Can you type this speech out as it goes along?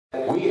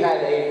We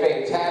had a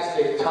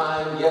fantastic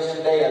time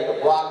yesterday at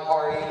the block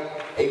party.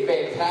 A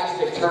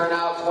fantastic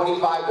turnout.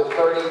 25 to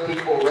 30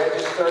 people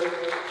registered.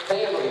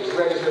 Families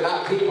registered,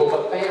 not people,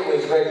 but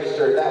families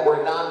registered that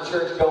were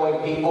non-church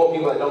going people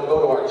that don't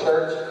go to our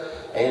church.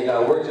 And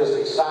we're just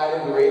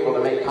excited. We were able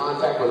to make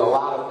contact with a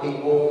lot of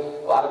people.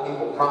 A lot of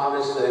people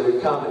promised that they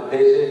would come and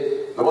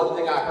visit. The one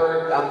thing I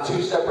heard on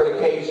 2 separate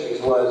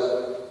occasions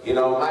was,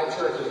 my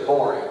church is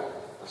boring.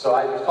 So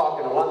I was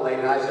talking to one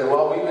lady and I said,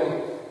 well, we've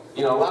been,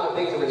 a lot of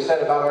things have been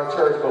said about our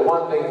church, but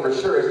one thing for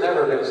sure has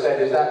never been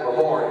said is that we're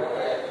boring.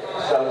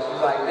 So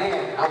she's like,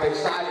 man, I'm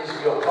excited.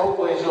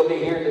 Hopefully she'll be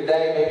here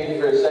today, maybe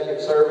for a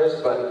second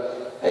service,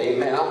 but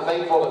amen. I'm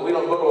thankful that we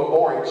don't go to a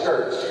boring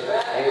church.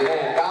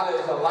 Amen. God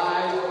is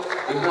alive.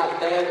 He's not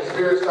dead. The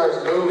Spirit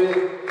starts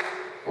moving.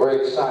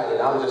 We're excited.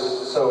 I'm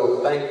just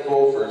so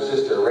thankful for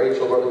Sister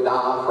Rachel, Brother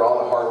Don, for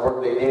all the hard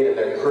work they did and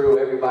their crew,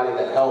 everybody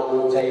that helped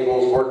move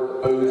tables,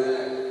 worked the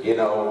booth.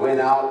 Went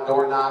out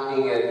door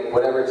knocking at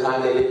whatever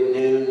time they did,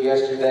 noon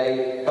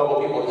yesterday. A couple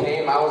people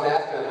came. I was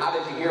asking them, how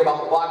did you hear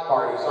about the block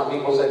party? Some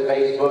people said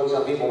Facebook.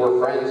 Some people were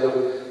friends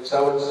of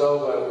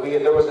so-and-so.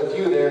 But there was a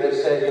few there that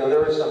said, there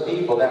were some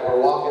people that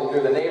were walking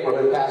through the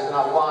neighborhood passing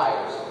out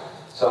flyers.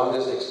 So I'm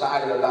just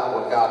excited about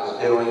what God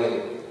is doing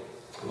and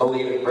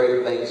believing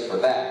great things for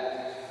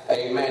that.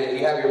 Amen. If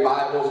you have your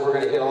Bibles, we're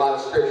going to hit a lot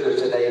of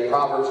scriptures today.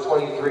 Proverbs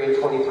 23 and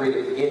 23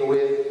 to begin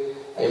with.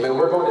 Amen.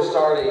 We're going to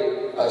start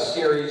a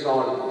series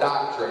on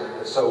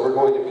doctrine. So we're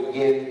going to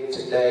begin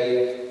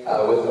today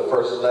with the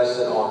first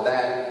lesson on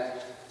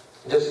that.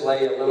 Just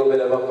lay a little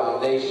bit of a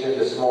foundation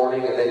this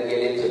morning and then get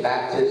into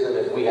baptism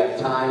if we have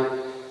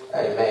time.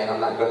 Amen.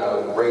 I'm not going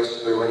to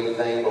race through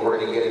anything, but we're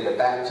going to get into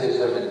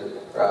baptism and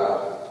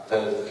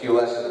a few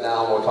lessons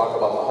down. We'll talk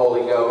about the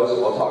Holy Ghost.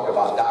 We'll talk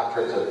about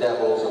doctrines of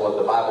devils and what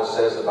the Bible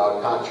says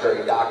about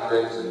contrary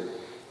doctrines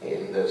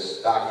and the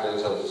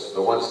doctrines of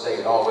the once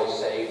saved, always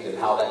saved, and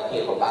how that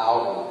came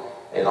about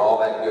and all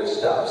that good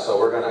stuff. So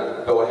we're going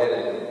to go ahead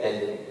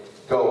and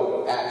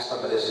go at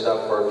some of this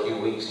stuff for a few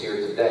weeks here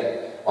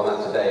today. Well,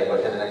 not today,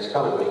 but in the next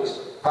coming weeks.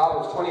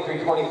 Proverbs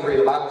 23:23,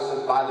 the Bible says,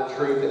 buy the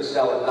truth and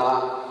sell it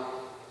not.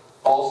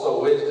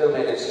 Also wisdom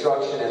and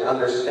instruction and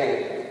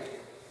understanding.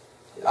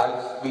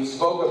 We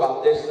spoke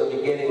about this at the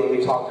beginning when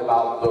we talked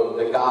about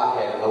the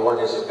Godhead and the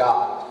oneness of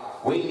God.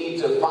 We need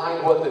to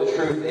find what the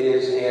truth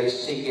is and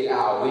seek it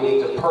out. We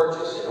need to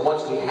purchase it. And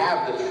once we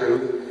have the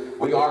truth,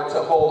 we are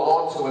to hold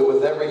on to it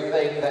with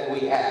everything that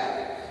we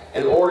have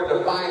in order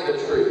to find the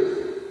truth.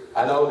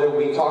 I know that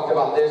we talked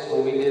about this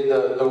when we did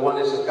the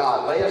oneness of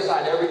God. Lay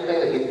aside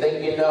everything that you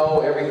think you know,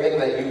 everything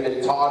that you've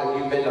been taught.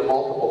 If you've been to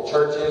multiple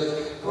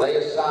churches, lay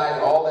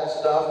aside all that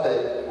stuff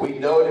that we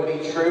know to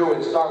be true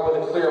and start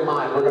with a clear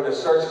mind. We're going to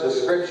search the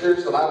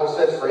scriptures. The Bible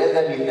says, for in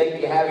them you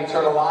think you have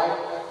eternal life.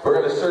 We're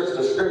going to search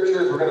the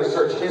scriptures. We're going to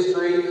search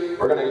history.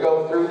 We're going to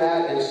go through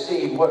that and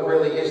see what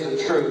really is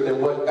the truth and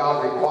what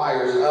God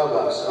requires of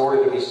us in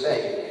order to be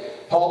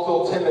saved. Paul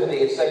told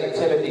Timothy in 2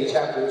 Timothy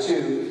chapter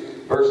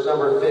 2, verse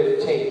number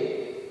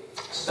 15,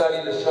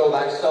 study to show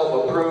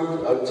thyself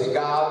approved unto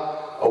God,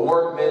 a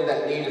workman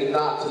that needeth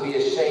not to be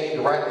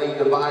ashamed, rightly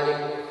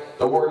dividing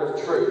the word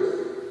of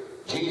truth.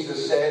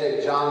 Jesus said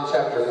in John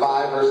chapter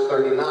 5, verse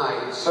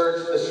 39,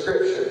 search the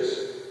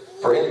scriptures,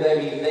 for in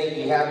them ye think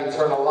ye have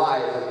eternal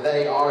life, and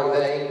they are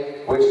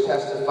they which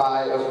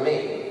testify of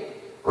me.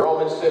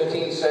 Romans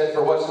 15 said,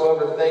 for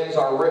whatsoever things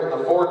are written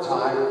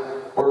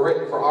aforetime were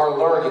written for our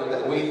learning,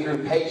 that we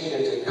through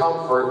patience and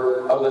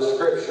comfort of the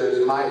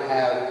scriptures might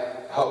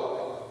have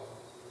hope.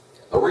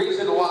 The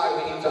reason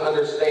why we need to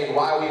understand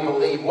why we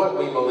believe what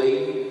we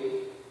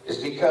believe is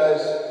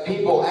because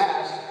people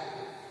ask,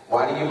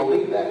 why do you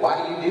believe that?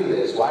 Why do you do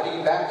this? Why do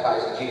you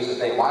baptize in Jesus'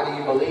 name? Why do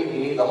you believe you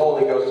need the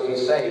Holy Ghost to be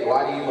saved?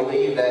 Why do you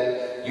believe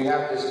that you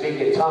have to speak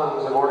in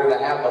tongues in order to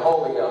have the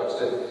Holy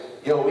Ghost? And,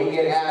 we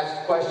get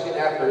asked question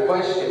after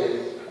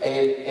question.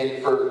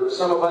 And for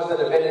some of us that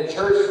have been in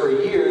church for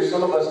years,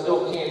 some of us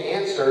still can't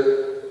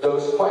answer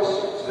those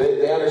questions.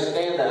 They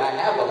understand that I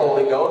have the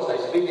Holy Ghost. I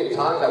speak in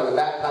tongues. I was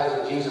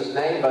baptized in Jesus'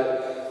 name.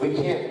 But we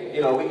can't,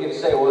 we can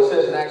say, well, it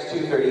says in Acts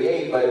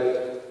 2:38,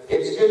 but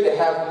it's good to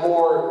have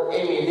more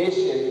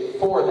ammunition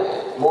for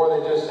that. More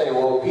than just say,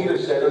 well, Peter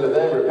said unto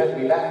them, repent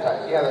and be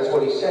baptized. Yeah, that's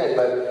what he said.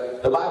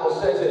 But the Bible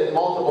says it in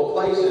multiple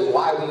places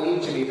why we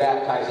need to be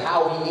baptized,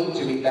 how we need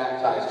to be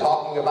baptized,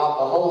 talking about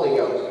the Holy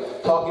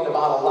Ghost, talking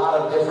about a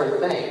lot of different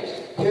things.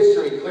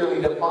 History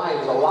clearly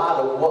defines a lot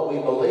of what we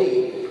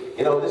believe.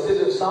 This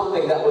isn't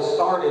something that was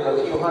started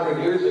a few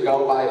hundred years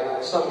ago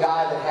by some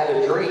guy that had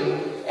a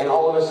dream and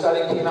all of a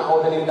sudden came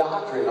out with a new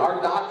doctrine.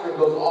 Our doctrine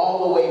goes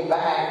all the way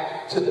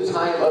back to the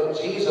time of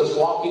Jesus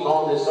walking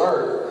on this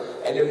earth.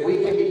 And if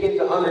we can begin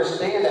to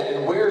understand that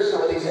and where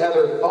some of these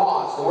other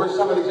thoughts and where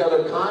some of these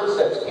other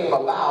concepts came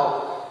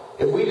about,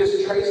 if we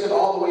just trace it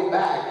all the way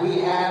back, we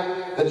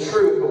have the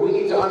truth. But we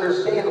need to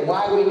understand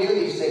why we do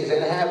these things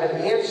and have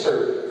an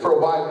answer for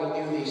why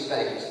we do these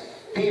things.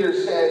 Peter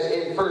says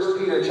in 1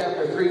 Peter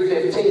chapter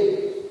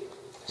 3:15,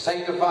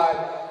 sanctify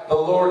the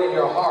Lord in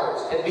your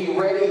hearts, and be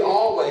ready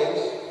always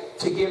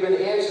to give an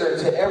answer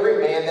to every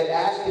man that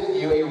asketh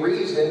you a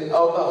reason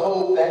of the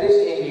hope that is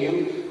in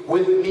you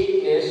with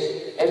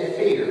meekness and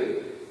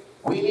fear.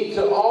 We need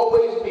to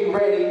always be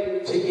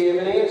ready to give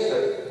an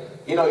answer.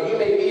 You know, you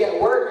may be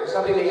at work and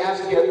somebody may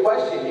ask you a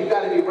question. You've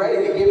got to be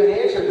ready to give an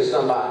answer to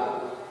somebody.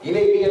 You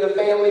may be at a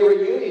family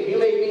reunion. You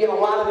may be in a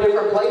lot of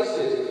different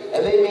places.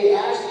 And they may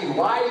ask you,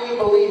 why do you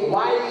believe?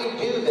 Why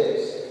do you do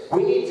this?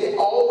 We need to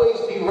always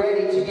be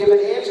ready to give an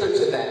answer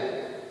to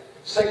them.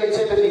 2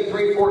 Timothy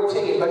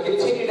 3:14, but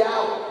continue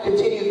thou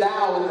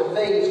in the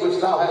things which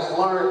thou hast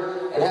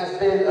learned and hast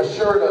been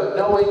assured of,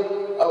 knowing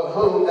of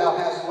whom thou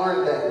hast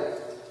learned them.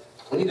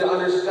 We need to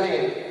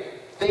understand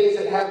things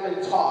that have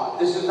been taught.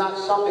 This is not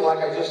something, like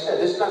I just said,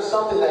 this is not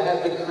something that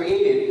has been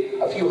created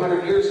a few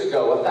hundred years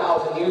ago,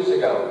 1,000 years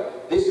ago.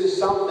 This is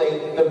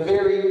something,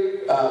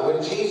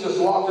 when Jesus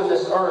walked on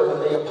this earth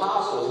and the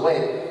apostles,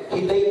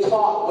 they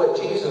taught what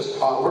Jesus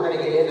taught. We're going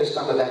to get into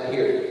some of that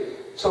here.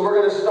 So we're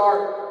going to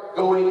start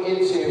going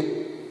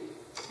into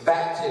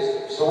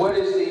baptism. So what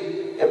is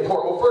the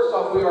important? Well, first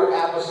off, we are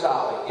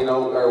apostolic. You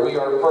know, or we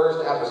are First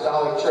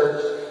Apostolic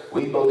Church.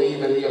 We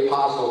believe in the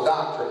apostle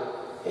doctrine.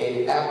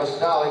 And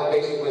apostolic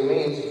basically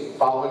means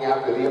following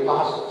after the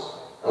apostles.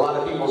 A lot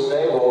of people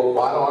say, well,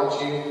 why don't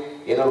you,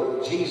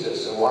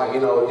 Jesus, and why,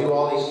 do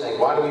all these things?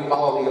 Why do we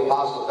follow the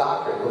apostle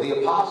doctrine? Well,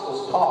 the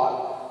apostles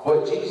taught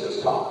what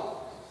Jesus taught.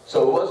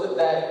 So it wasn't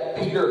that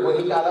Peter, when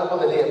he got up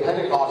on the day of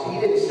Pentecost, he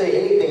didn't say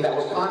anything that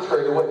was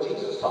contrary to what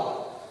Jesus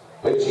taught.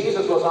 When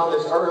Jesus was on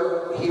this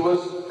earth, he was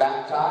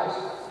baptized,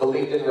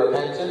 believed in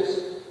repentance,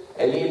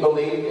 and he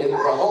believed in the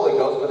Holy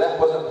Ghost, but that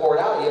wasn't poured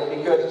out yet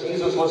because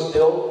Jesus was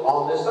still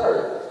on this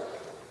earth.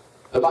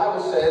 The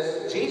Bible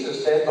says,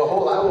 Jesus said,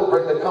 behold, I will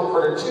bring the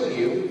Comforter to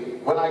you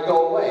when I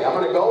go away. I'm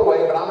going to go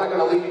away, but I'm not going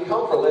to leave you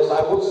comfortless.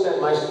 I will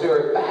send my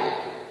Spirit back.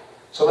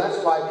 So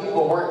that's why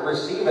people weren't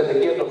receiving the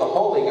gift of the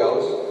Holy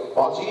Ghost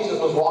while Jesus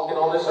was walking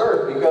on this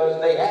earth, because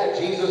they had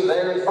Jesus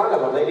there in front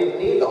of them. They didn't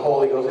need the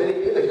Holy Ghost. They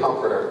didn't need the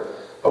Comforter.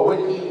 But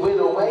when he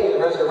went away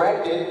and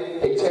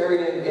resurrected, they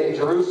tarried in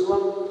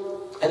Jerusalem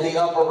in the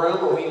upper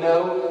room, and we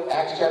know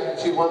Acts chapter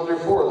 2, 1 through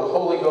 4, the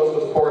Holy Ghost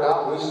was poured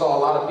out, and we saw a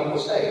lot of people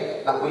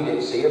saved. Not we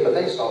didn't see it, but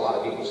they saw a lot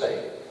of people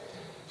saved.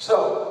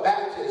 So,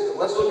 baptism.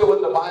 Let's look at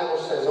what the Bible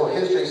says, what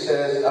history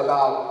says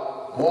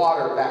about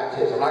water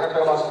baptism. I'm not going to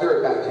talk about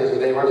spirit baptism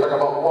today. We're going to talk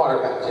about water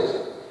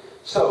baptism.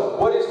 So,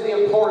 what is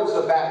the importance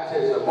of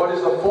baptism? What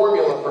is the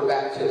formula for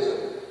baptism?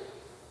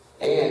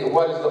 And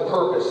what is the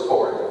purpose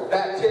for it?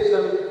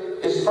 Baptism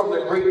is from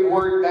the Greek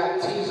word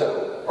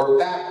baptizo, or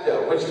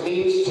bapto, which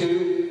means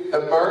to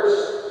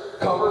immerse,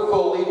 cover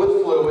fully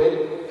with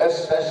fluid,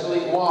 especially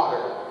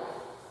water,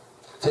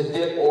 to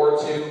dip or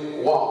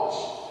to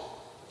wash.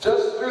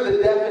 Just through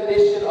the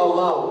definition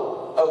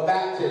alone of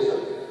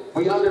baptism,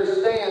 we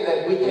understand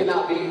that we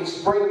cannot be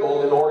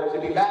sprinkled in order to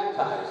be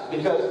baptized,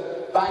 because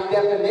by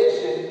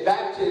definition,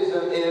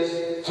 baptism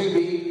is to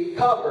be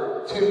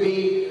covered, to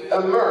be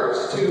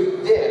immersed,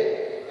 to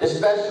dip,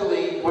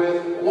 especially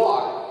with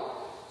water.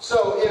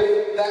 So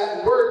if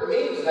that word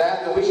means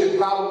that, then we should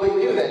probably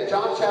do that.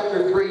 John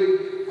chapter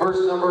 3,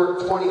 verse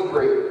number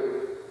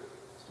 23.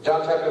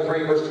 John chapter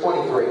 3, verse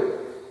 23.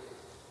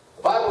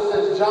 The Bible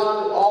says,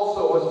 John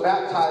also was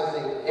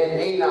baptizing in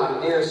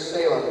Aenon near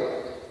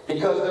Salem,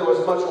 because there was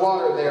much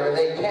water there, and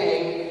they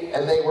came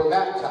and they were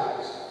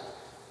baptized.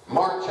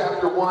 Mark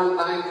chapter 1,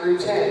 9 through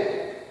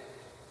 10.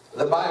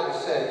 The Bible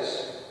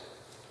says,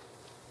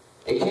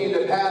 it came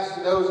to pass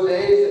in those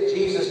days that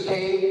Jesus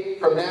came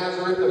from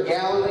Nazareth of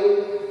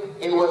Galilee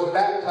and was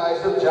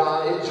baptized of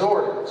John in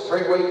Jordan.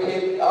 Straightway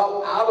came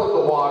up out of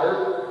the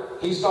water.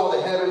 He saw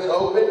the heavens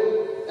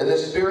open and the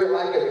Spirit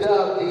like a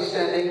dove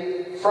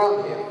descending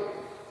from him.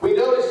 We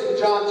notice in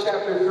John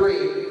chapter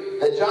 3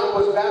 that John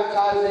was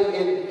baptizing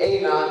in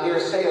Aenon near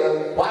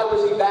Salem. Why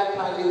was he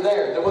baptizing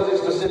there? There was a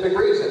specific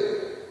reason.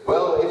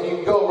 Well, if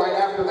you go right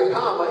after the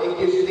comma, it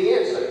gives you the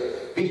answer.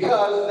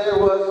 Because there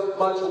was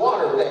much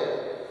water there.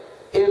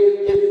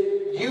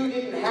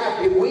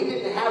 If we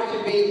didn't have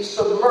to be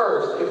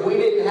submerged, if we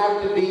didn't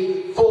have to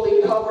be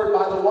fully covered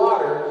by the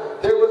water,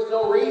 there was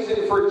no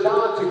reason for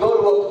John to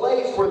go to a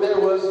place where there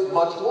was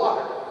much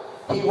water.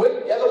 He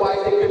wouldn't, otherwise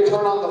they could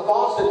turn on the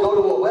faucet, go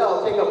to a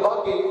well, take a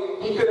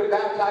bucket. He could have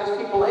baptized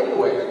people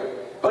anywhere.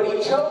 But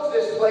he chose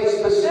this place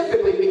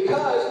specifically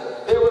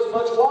because there was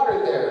much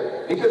water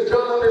there. Because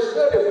John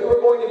understood if we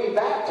were going to be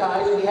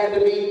baptized, we had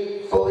to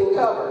be fully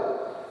covered.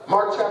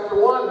 Mark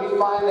chapter 1, we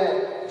find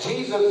that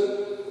Jesus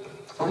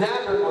from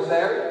Nazareth was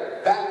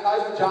there,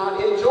 baptizing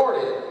John in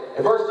Jordan.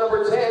 In verse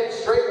number 10,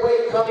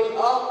 straightway coming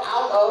up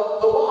out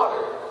of the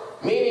water.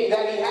 Meaning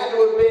that he had to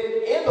have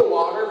been in the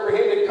water for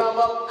him to come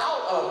up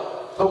out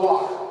of the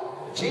water.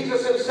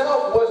 Jesus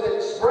himself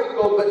wasn't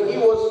sprinkled, but he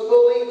was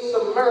fully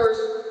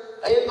submersed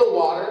in the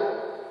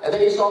water. And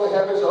then he saw the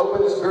heavens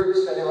open, the Spirit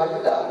descending like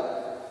a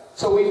dove.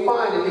 So we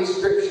find in these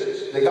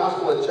scriptures, in the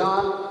Gospel of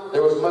John,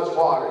 there was much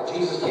water.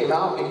 Jesus came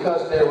out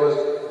because there was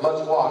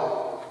much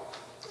water.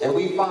 And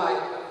we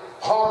find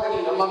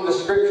harmony among the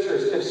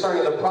scriptures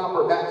concerning the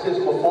proper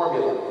baptismal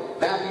formula.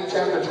 Matthew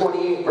chapter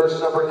 28, verse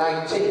number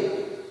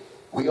 19.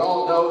 We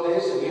all know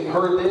this, and you've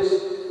heard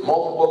this.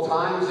 multiple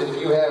times.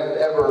 If you have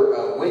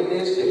ever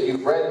witnessed, if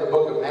you've read the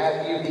book of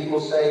Matthew, people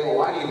say, well,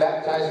 why do you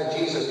baptize in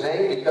Jesus'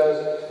 name?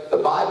 Because the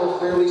Bible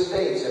clearly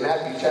states in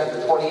Matthew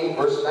chapter 28,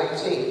 verse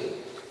 19,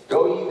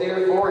 "Go ye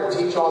therefore and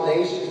teach all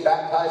nations,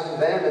 baptizing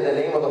them in the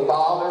name of the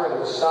Father and of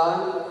the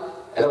Son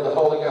and of the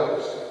Holy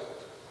Ghost."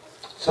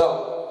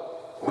 So,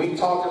 we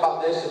talked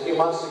about this a few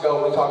months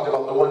ago. We talked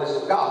about the oneness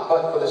of God.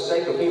 But for the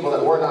sake of people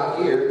that were not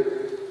here,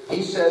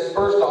 he says,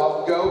 first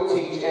off, go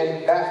teach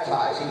and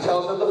baptize. He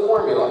tells them the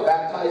formula.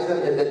 Baptize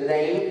them in the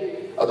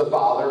name of the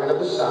Father and of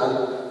the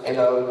Son and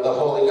of the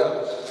Holy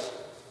Ghost.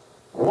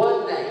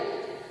 One name.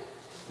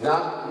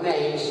 Not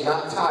names,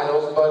 not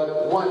titles,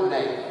 but one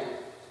name.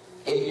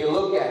 If you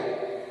look at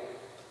it,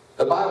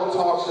 the Bible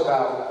talks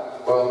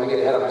about, well, let me get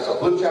ahead of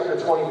myself. Luke chapter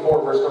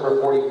 24, verse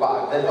number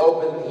 45. Then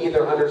opened he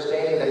their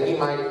understanding that he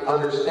might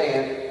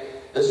understand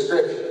the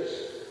Scriptures.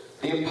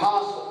 The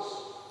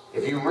apostles,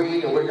 if you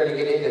read, and we're going to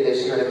get into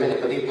this here in a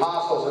minute, but the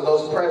apostles and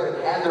those present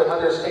had their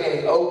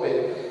understanding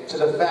open to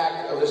the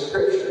fact of the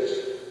Scriptures.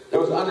 There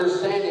was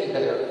understanding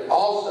there.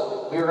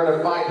 Also, we are going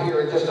to find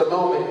here in just a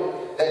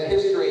moment that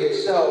history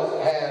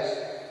itself has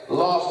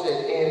lost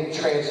it in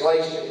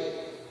translation.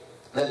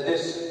 That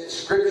this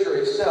Scripture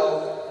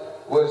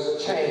itself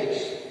was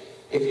changed.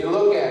 If you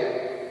look at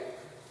it,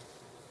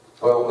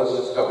 well, let's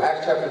just go.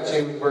 Acts chapter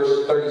 2,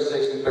 verse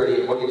 36 and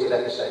 38. We'll get to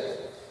that in a second.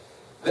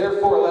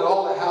 Therefore, let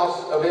all the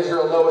house of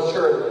Israel know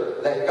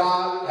assuredly that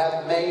God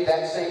hath made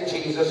that same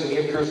Jesus whom ye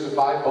have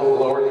crucified, both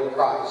Lord and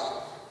Christ.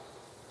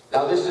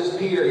 Now, this is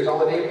Peter. He's on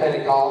the day of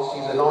Pentecost.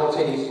 He's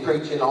anointed. He's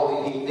preaching.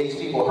 All these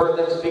people heard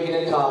them speaking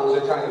in tongues.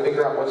 They're trying to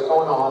figure out what's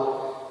going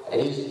on. And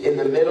he's in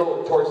the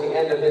middle, towards the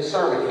end of his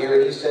sermon here,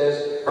 and he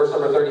says, verse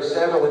number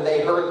 37, when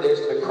they heard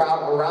this, the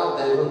crowd around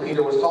them, who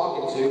Peter was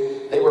talking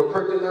to, they were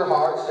pricked in their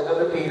hearts, said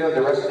unto Peter and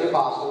the rest of the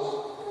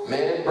apostles,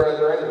 Men and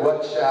brethren,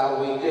 what shall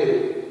we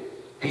do?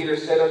 Peter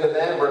said unto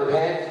them,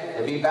 Repent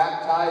and be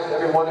baptized,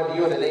 every one of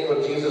you, in the name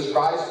of Jesus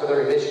Christ, for the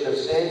remission of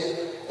sins,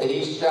 and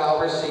ye shall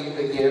receive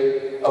the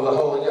gift of the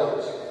Holy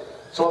Ghost.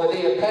 So on the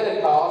day of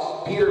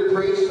Pentecost, Peter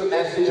preached the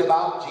message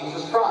about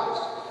Jesus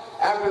Christ.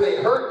 After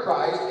they heard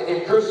Christ and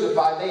him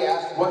crucified, they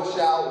asked, what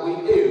shall we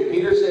do?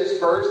 Peter says,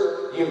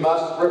 first, you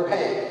must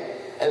repent,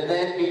 and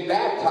then be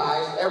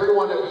baptized, every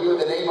one of you, in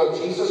the name of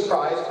Jesus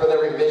Christ for the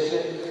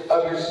remission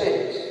of your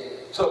sins.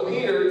 So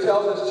Peter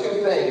tells us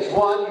two things.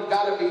 One, you've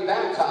got to be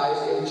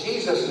baptized in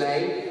Jesus'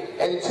 name,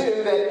 and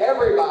two, that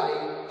everybody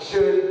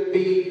should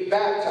be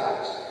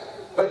baptized.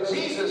 But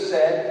Jesus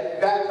said,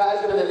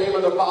 baptize them in the name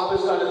of the Father,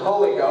 Son, and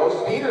Holy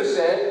Ghost. Peter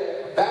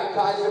said,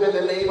 baptize them in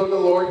the name of the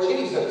Lord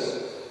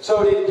Jesus.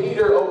 So did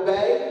Peter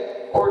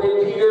obey, or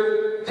did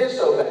Peter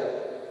disobey?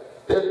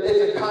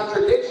 There's a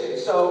contradiction.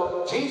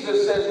 So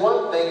Jesus says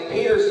one thing,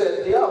 Peter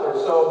says the other.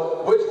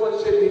 So which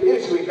one should we do?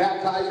 Should we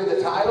baptize in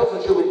the titles,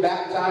 or should we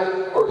baptize,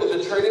 or in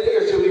the Trinity,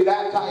 or should we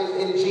baptize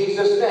in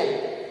Jesus'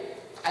 name?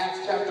 Acts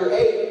chapter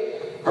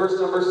 8, verse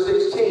number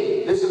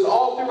 16. This is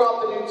all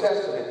throughout the New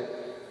Testament.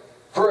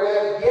 For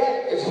as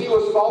yet as he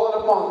was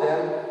fallen upon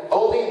them,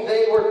 only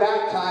they were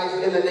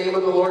baptized in the name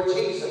of the Lord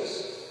Jesus.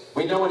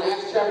 We know in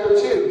Acts chapter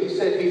 2, he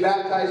said, be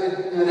baptized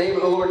in the name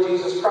of the Lord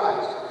Jesus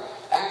Christ.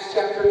 Acts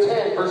chapter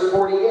 10, verse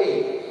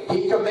 48,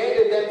 he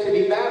commanded them to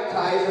be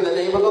baptized in the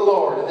name of the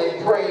Lord, and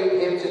they prayed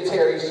him to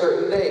tarry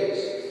certain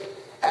days.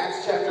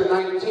 Acts chapter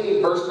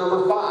 19, verse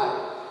number 5,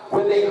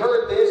 when they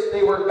heard this,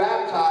 they were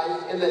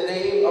baptized in the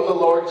name of the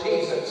Lord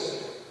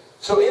Jesus.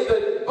 So in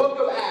the book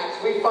of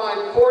Acts, we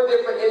find four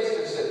different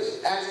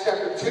instances. Acts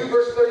chapter 2,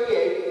 verse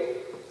 38,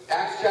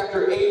 Acts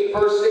chapter 8,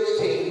 verse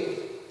 16,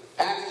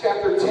 Acts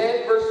chapter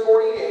 10, verse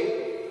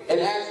 48, and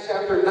Acts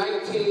chapter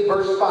 19,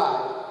 verse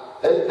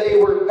 5, that they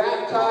were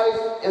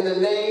baptized in the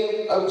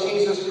name of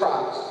Jesus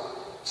Christ.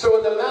 So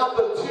in the mouth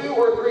of two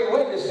or three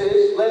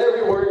witnesses, let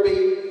every word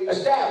be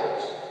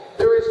established.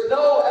 There is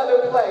no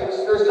other place,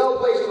 there's no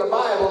place in the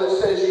Bible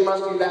that says you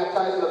must be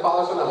baptized in the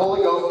Father, Son, and the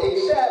Holy Ghost,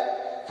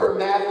 except for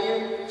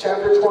Matthew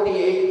chapter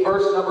 28,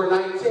 verse number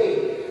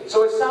 19.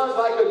 So it sounds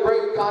like a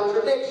great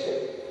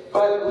contradiction.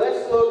 But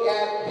let's look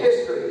at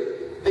history.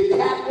 The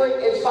Catholic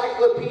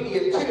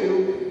Encyclopedia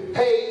 2,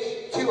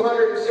 page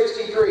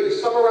 263,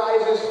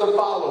 summarizes the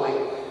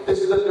following. This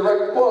is a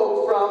direct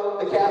quote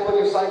from the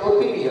Catholic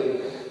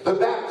Encyclopedia. The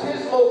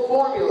baptismal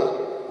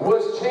formula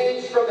was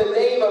changed from the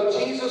name of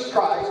Jesus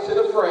Christ to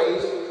the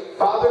phrase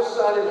Father,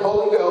 Son, and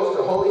Holy Ghost,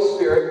 or Holy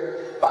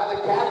Spirit, by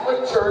the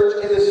Catholic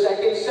Church in the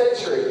 2nd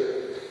century.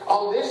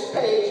 On this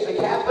page, the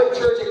Catholic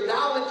Church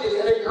acknowledges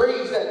and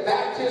agrees that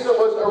baptism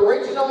was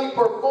originally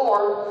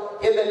performed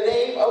in the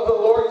name of the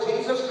Lord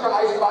Jesus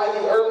Christ by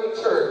the early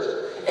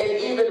church, and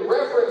even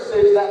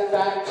references that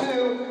fact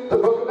to the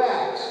book of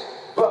Acts,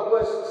 but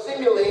was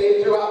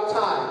simulated throughout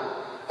time.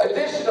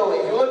 Additionally,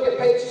 if you look at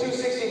page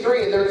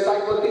 263 in their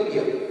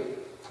encyclopedia,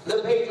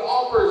 the page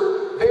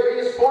offers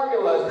various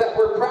formulas that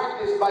were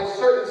practiced by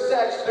certain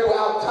sects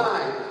throughout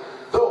time,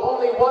 though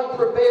only one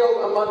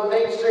prevailed among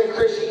mainstream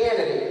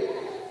Christianity.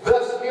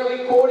 Thus,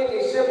 merely quoting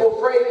a simple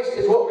phrase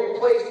is what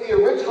replaced the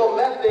original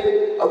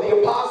method of the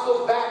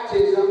apostles'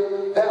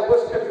 baptism that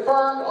was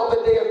confirmed on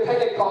the day of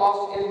Pentecost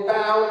Pentecost and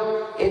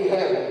found in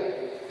heaven.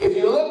 If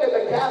you look at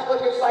the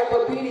Catholic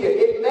Encyclopedia,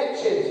 it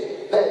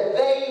mentions that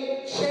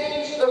they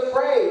changed the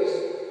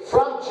phrase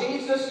from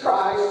Jesus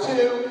Christ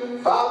to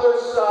Father,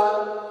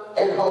 Son,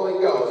 and Holy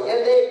Ghost.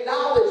 And they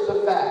acknowledge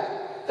the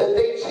fact that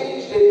they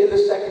changed it in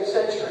the 2nd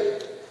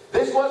century.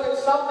 This wasn't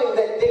something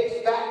that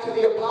dates back to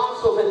the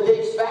apostles and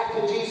dates back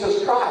to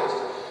Jesus Christ.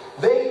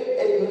 They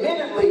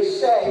admittedly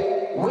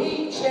say,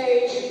 we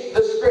changed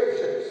the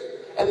scriptures.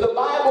 And the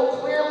Bible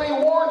clearly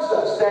warns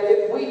us that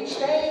if we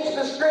change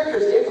the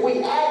scriptures, if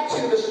we add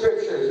to the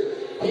scriptures,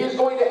 he is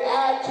going to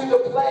add to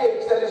the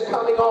plagues that is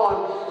coming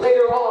on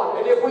later on.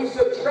 And if we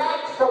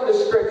subtract from the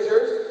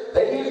scriptures,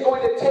 that he is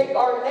going to take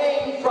our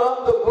name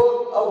from the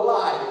book of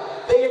life.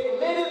 They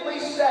admittedly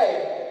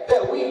say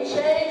that we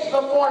changed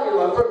the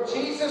formula from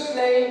Jesus'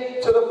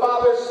 name to the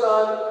Father,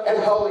 Son,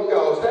 and Holy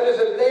Ghost. That is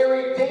a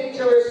very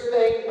dangerous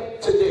thing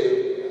to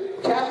do.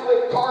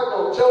 Catholic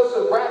Cardinal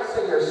Joseph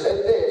Ratzinger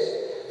said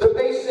this: the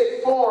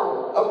basic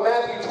form of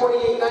Matthew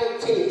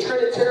 28:19,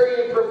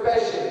 Trinitarian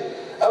profession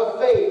of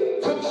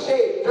faith, took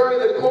shape during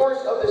the course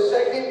of the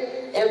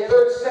 2nd and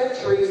 3rd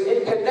centuries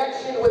in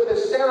connection with the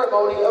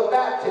ceremony of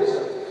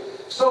baptism.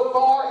 So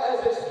far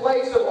as its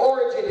place of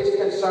origin is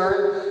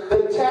concerned,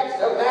 the text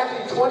of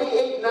Matthew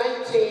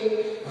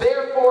 28:19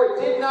 therefore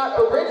did not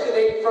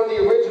originate from the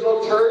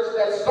original church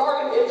that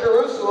started in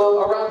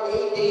Jerusalem around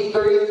AD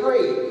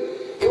 33.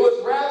 It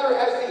was rather,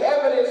 as the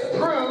evidence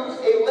proves,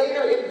 a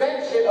later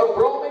invention of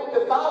Roman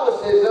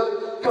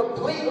Catholicism,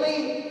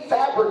 completely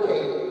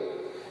fabricated.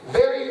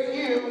 Very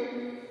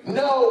few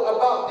know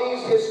about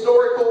these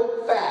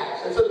historical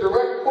facts. It's a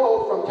direct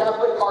quote from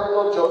Catholic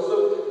Cardinal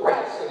Joseph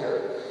Ratzinger.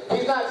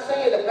 He's not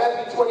saying that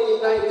Matthew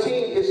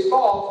 28:19 is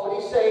false, but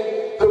he's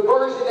saying the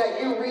version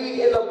that you read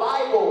in the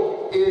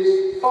Bible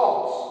is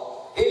false.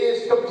 It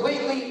is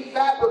completely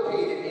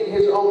fabricated, in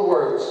his own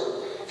words.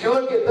 If you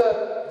look at the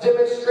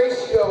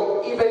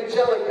Demonstratio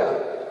Evangelica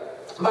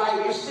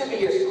by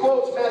Eusebius,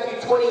 quotes Matthew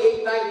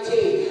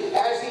 28:19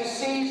 as he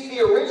sees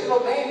the original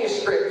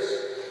manuscripts.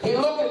 He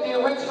looked at the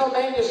original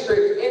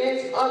manuscripts in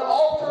its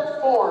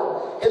unaltered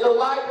form in the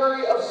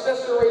library of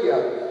Caesarea.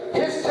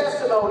 His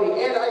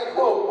testimony, and I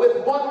quote,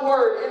 with one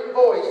word and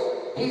voice,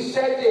 he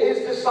said to his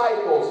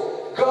disciples,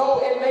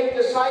 "Go and make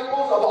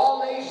disciples of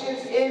all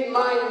nations in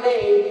my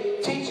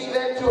name, teaching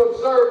them to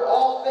observe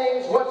all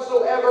things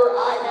whatsoever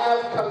I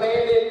have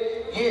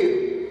commanded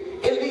you."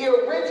 In the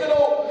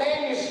original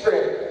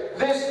manuscript,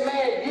 this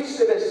man,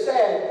 Eusebius,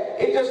 said,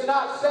 it does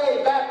not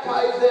say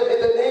baptize them in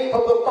the name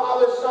of the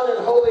Father, Son, and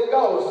Holy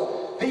Ghost.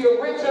 The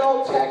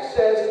original text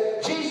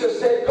says, Jesus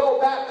said, go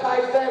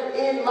baptize them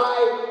in my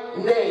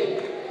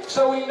name.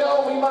 So we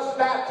know we must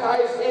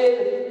baptize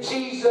in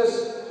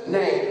Jesus'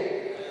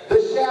 name.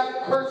 The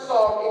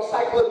Schaff-Herzog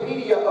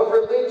Encyclopedia of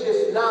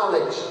Religious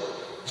Knowledge.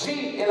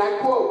 And I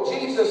quote,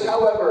 Jesus,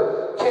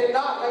 however,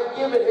 cannot have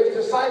given his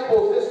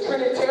disciples this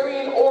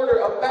Trinitarian order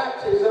of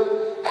baptism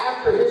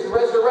after his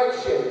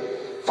resurrection.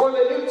 For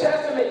the New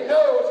Testament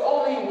knows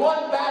only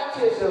one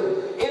baptism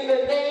in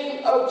the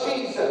name of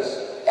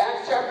Jesus.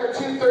 Acts chapter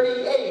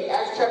 2:38,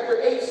 Acts chapter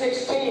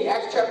 8:16,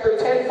 Acts chapter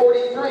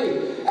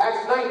 10:43,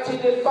 Acts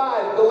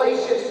 19:5,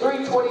 Galatians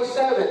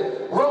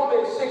 3:27,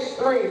 Romans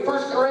 6:3,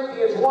 1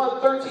 Corinthians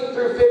 1:13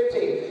 through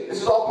 15.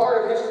 This is all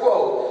part of his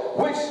quote,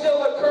 which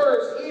still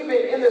occurs even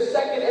in the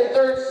 2nd and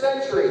 3rd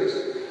centuries.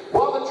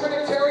 While the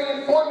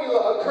Trinitarian formula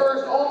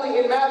occurs only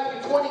in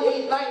Matthew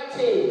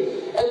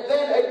 28:19, and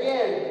then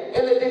again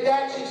in the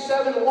Didache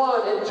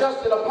 7:1 and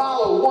Justin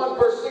Apollo 1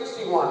 verse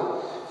 61.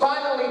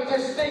 Finally,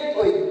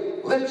 distinctly,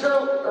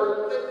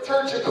 liturgical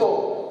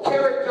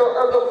character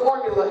of the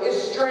formula is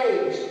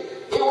strange.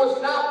 It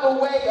was not the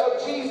way of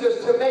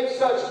Jesus to make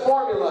such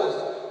formulas.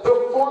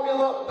 The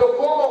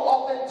formal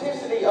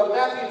authenticity of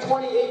Matthew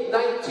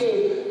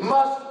 28:19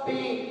 must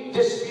be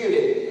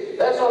disputed.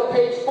 That's on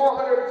page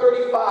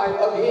 435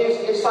 of his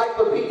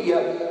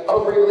Encyclopedia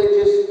of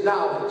Religious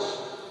Knowledge.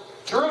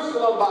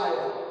 Jerusalem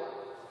Bible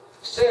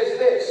says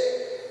this: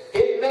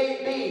 it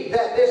may be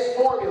that this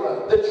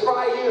formula, the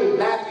triune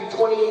Matthew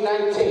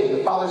 28:19,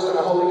 the Father, Son,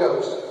 and Holy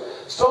Ghost,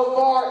 so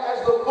far as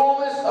the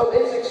fullness of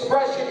its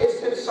expression is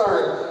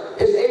concerned,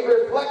 is a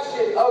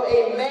reflection of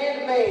a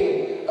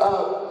man-made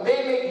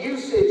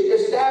usage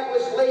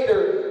established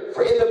later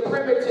in the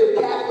primitive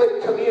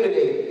Catholic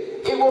community.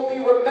 It will be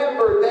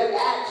remembered that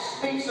Acts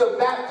speaks of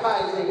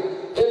baptizing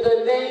in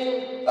the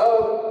name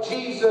of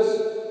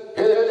Jesus,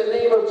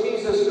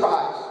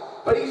 Christ.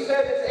 But he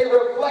says it's a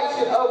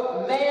reflection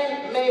of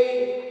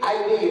man-made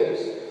ideas.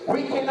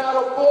 We cannot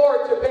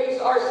afford to base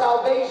our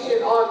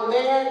salvation on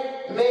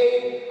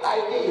man-made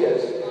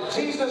ideas.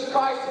 Jesus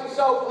Christ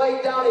himself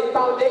laid down a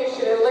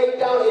foundation and laid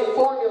down a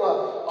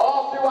formula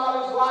all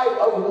throughout his life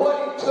of what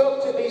it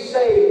took to be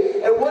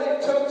saved and what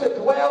it took to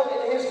dwell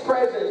in his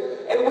presence.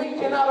 And we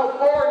cannot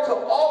afford to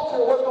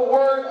alter what the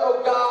Word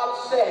of God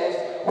says.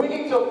 We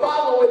need to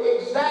follow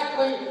it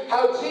exactly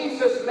how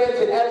Jesus meant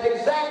it, as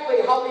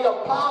exactly how the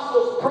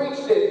apostles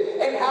preached it,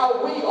 and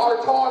how we are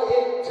taught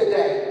it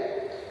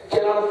today.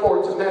 Cannot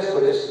afford to mess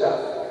with this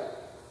stuff.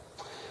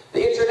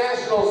 The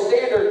International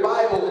Standard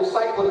Bible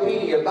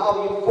Encyclopedia,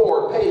 Volume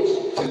 4, page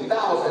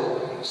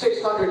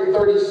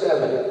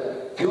 2637.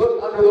 If you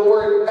look under the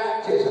word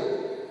baptism,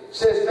 it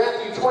says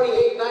Matthew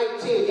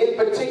 28:19 in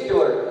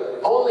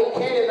particular only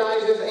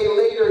canonizes a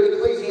later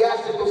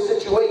ecclesiastical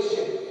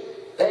situation.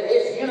 That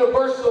its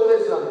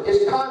universalism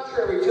is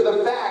contrary to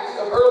the facts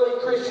of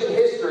early Christian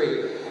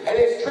history, and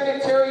its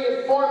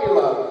Trinitarian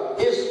formula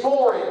is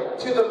foreign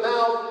to the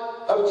mouth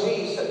of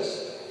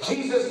Jesus.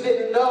 Jesus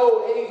didn't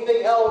know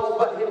anything else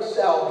but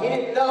himself. He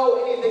didn't know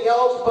anything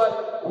else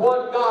but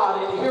one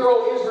God. And hear,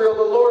 O Israel,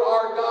 the Lord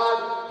our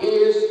God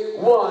is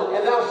one.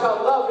 And thou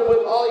shalt love him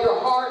with all your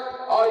heart,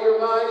 all your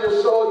mind, your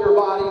soul, your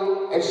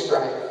body, and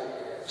strength.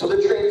 So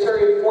the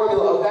Trinitarian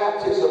formula of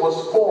baptism was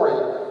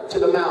foreign to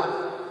the mouth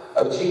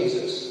of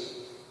Jesus.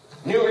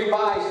 New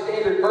Revised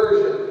Standard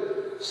Version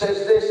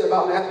says this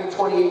about Matthew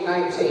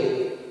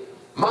 28:19.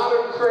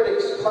 Modern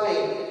critics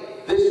claim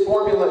this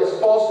formula is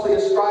falsely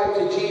ascribed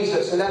to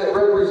Jesus and that it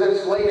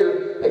represents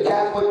later the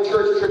Catholic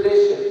Church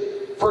tradition.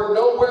 For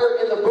nowhere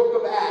in the book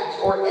of Acts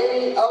or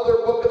any other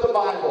book of the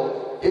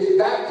Bible is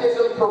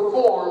baptism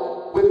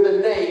performed with the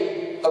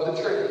name of the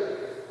Trinity.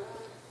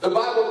 The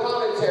Bible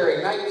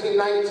Commentary,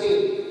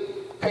 1919,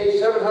 page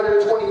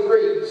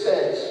 723,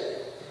 says,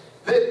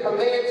 "The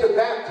command to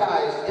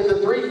baptize in the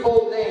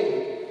threefold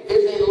name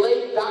is a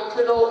late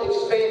doctrinal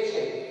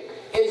expansion.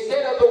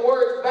 Instead of the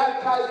words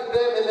baptizing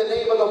them in the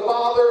name of the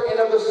Father and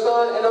of the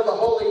Son and of the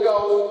Holy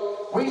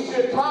Ghost, we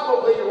should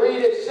probably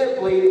read it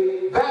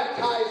simply,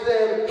 baptize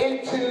them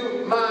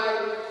into my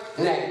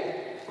name."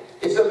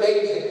 It's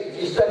amazing. If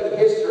you study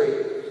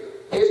history,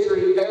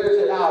 history bears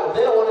it out. If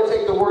they don't want to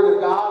take the Word of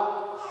God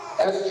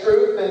as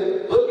truth,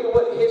 then look at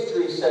what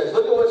history says.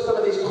 Look at what some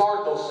of these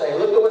cardinals say.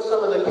 Look at what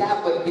some of the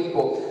Catholic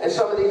people and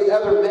some of these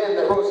other men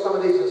that wrote some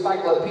of these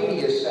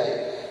encyclopedias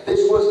say.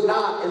 This was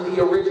not in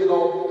the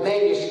original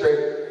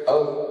manuscript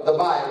of the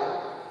Bible.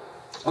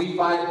 We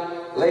find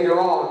later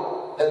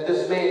on that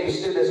this man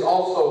Eusebius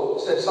also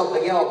said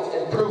something else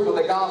in Proof of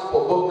the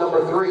Gospel, book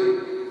number 3,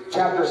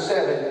 chapter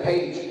 7,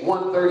 page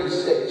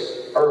 136.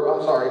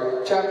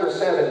 Chapter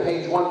 7,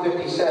 page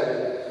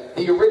 157.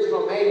 The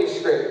original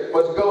manuscript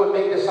was, "Go and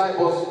make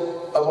disciples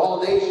of all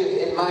nations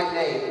in my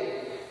name."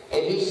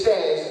 And he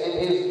says in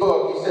his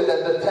book, he said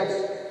that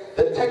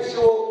the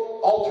textual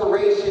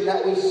alteration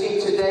that we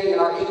see today in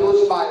our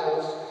English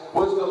Bibles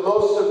was the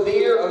most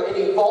severe of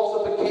any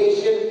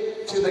falsification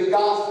to the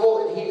gospel,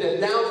 and he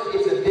denounced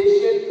its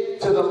addition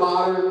to the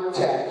modern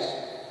text.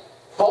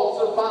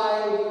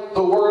 Falsifying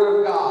the Word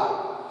of God,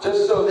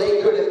 just so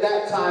they could at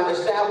that time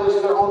establish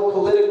their own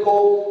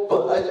political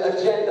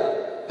agenda.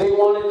 They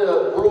wanted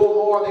to rule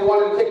more, they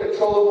wanted to take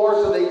control of more,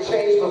 so they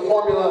changed the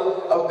formula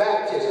of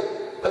baptism.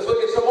 Let's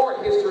look at some more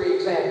history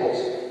examples.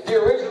 The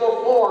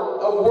original form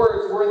of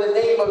words were in the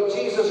name of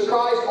Jesus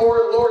Christ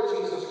or Lord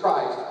Jesus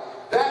Christ.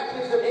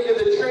 Baptism into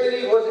the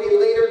Trinity was a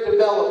later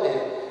development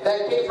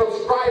that came from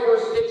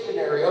Scriber's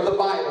Dictionary of the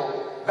Bible,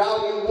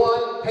 volume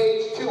 1,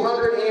 page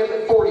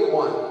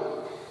 241.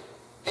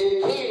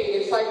 In Canning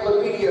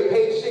Encyclopedia,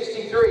 page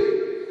 63,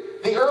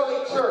 the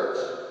early church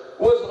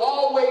was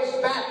always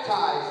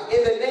baptized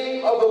in the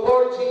name of the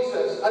Lord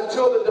Jesus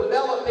until the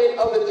development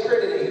of the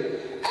Trinity.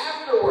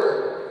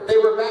 Afterward, they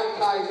were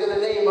baptized in the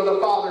name of the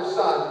Father,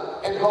 Son,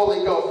 and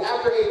Holy Ghost,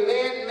 after a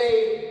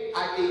man-made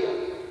idea.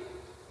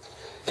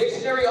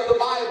 Dictionary of the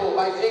Bible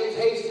by James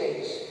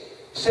Hastings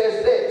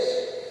says this: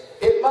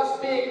 "It must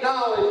be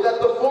acknowledged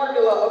that the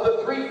formula of the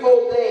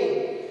threefold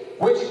name,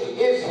 which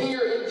is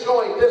here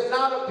enjoined, does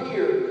not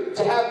appear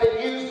to have been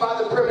used by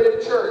the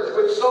primitive church,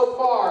 which so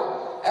far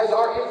as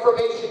our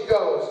information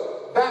goes,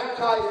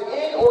 baptized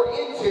in or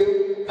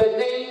into the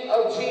name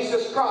of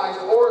Jesus Christ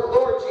or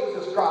Lord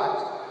Jesus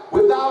Christ,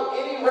 without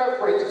any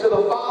reference to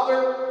the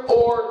Father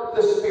or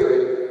the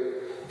Spirit."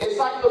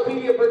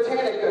 Encyclopedia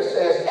Britannica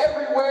says,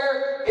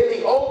 "Everywhere in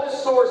the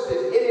oldest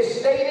sources it is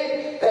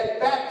stated that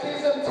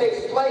baptism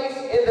takes place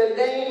in the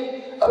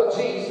name of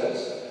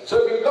Jesus." So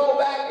if you go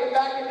back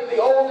into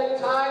the olden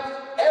times,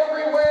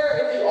 everywhere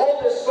in the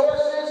oldest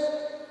sources,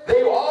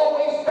 they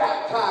always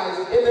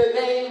baptized in the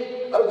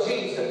name of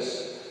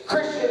Jesus.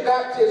 Christian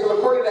baptism,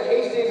 according to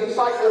Hastings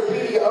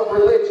Encyclopedia of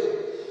Religion,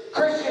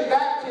 Christian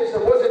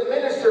baptism was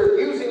administered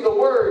using the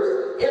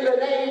words, "in the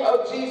name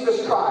of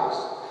Jesus Christ."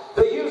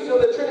 The use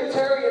of the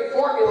Trinitarian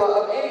formula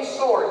of any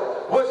sort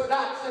was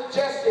not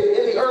suggested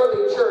in the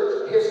early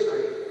church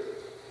history.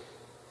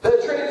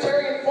 The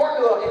Trinitarian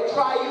formula and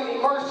triune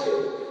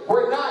immersion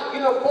were not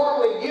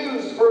uniformly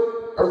used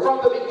from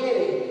the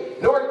beginning,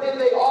 nor did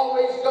they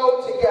always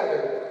go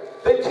together.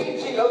 The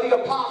teaching of the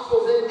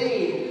apostles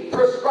indeed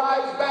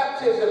prescribes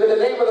baptism in the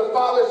name of the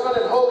Father, Son,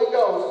 and Holy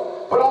Ghost,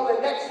 but on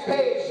the next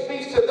page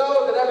speaks to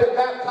those that have been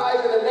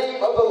baptized in the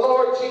name of the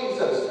Lord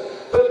Jesus.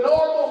 The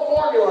normal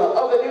formula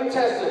of the New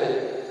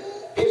Testament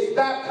is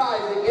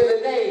baptizing in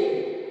the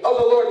name of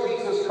the Lord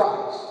Jesus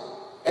Christ.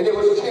 And it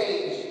was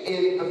changed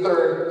in the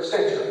 3rd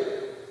century.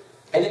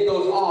 And it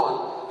goes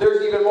on.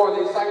 There's even more.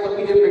 The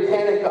Encyclopedia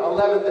Britannica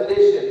 11th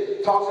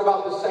edition talks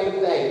about the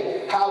same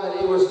thing, how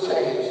that it was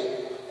changed.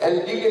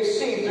 And you can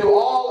see through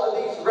all of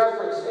these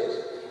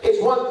preferences.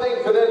 It's one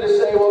thing for them to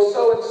say, well,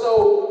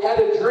 so-and-so had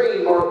a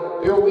dream, or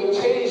we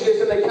changed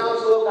this in the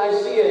Council of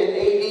Nicaea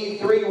in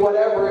AD 3,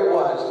 whatever it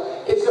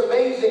was. It's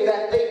amazing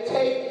that they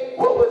take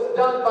what was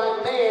done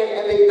by man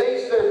and they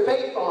base their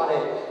faith on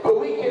it. But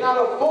we cannot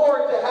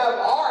afford to have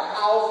our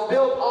house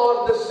built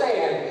on the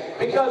sand.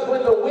 Because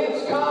when the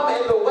winds come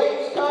and the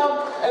waves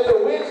come and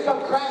the winds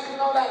come crashing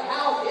on that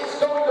house, it's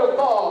going to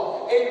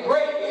fall. And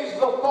great is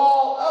the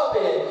fall of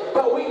it.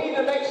 But we need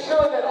to make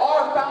sure that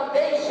our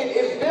foundation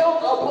is built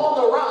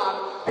upon the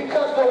rock,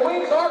 because the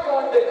winds are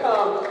going to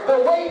come.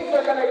 The waves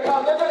are going to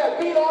come. They're going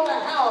to beat on the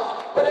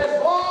house. But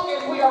as long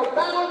as we are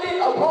founded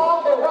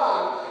upon the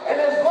rock, and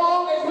as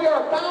long as we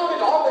are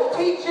founded on the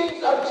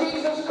teachings of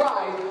Jesus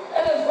Christ,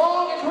 and as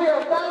long as we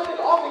are founded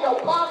on the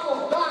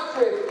apostles'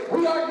 doctrine,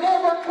 we are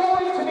never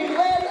going to be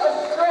led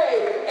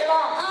astray, and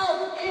our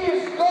house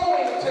is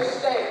going to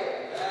stand.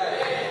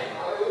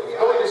 It's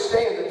going to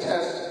stand the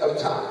test of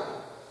time.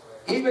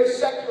 Even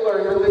secular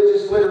and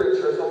religious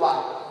literatures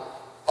alike,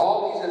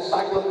 all these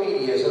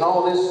encyclopedias and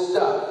all this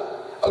stuff,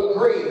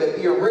 agree that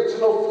the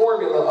original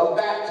formula of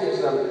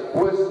baptism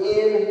was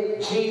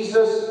in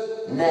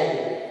Jesus'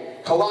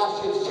 name.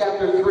 Colossians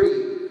chapter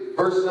 3,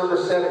 verse number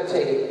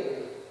 17.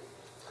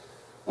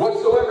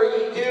 Whatsoever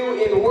ye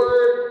do in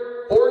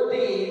word or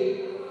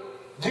deed,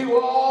 do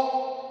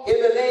all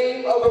in the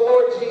name of the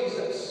Lord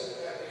Jesus,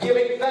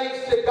 giving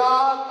thanks to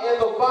God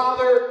and the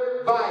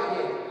Father by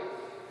him.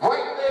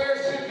 Right there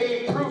should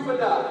be proof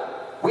enough.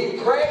 We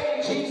pray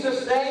in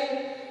Jesus'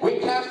 name. We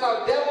cast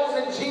out devils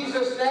in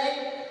Jesus'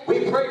 name.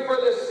 We pray for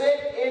the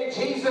sick in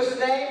Jesus'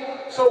 name.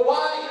 So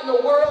why in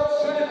the world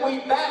shouldn't we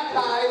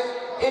baptize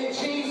in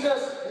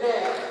Jesus'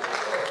 name?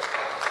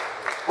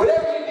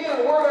 Whatever you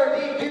do, word or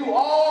deed, do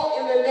all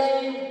in the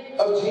name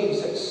of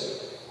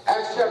Jesus.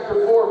 Acts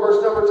chapter 4,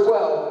 verse number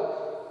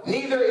 12.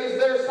 Neither is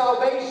there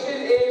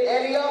salvation in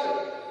any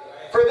other,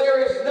 for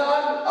there is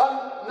none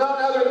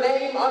other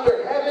name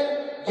under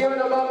heaven given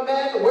among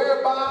men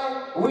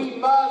whereby we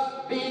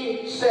must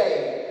be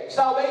saved.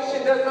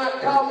 Salvation does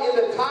not come in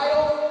the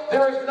title.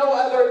 There is no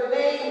other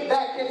name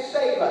that can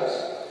save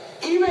us.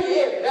 Even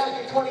if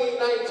Matthew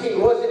 28:19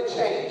 wasn't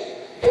changed,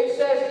 it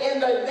says in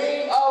the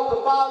name of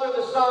the Father,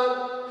 the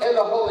Son, and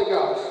the Holy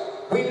Ghost.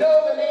 We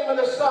know the name of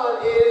the Son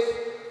is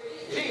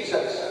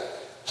Jesus.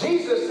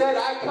 Jesus said,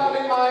 I come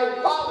in my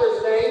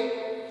Father's name.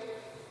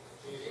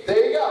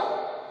 There you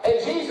go.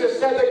 And Jesus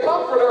said, the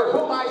Comforter,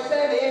 whom I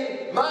send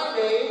in my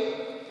name.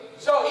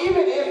 So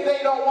even if they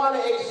don't want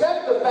to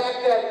accept the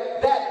fact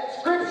that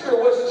Scripture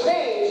was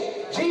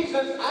changed,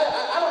 Jesus,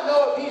 I don't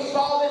know if he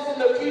saw this in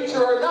the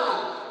future or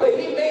not, but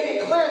he made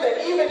it clear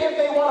that even if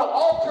they want to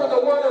alter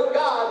the Word of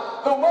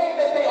God, the way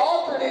that they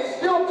altered it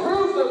still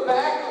proves the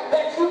fact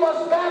that you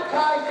must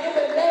baptize in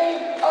the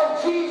name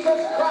of Jesus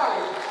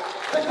Christ.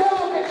 The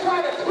devil can try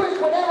to twist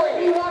whatever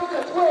he wants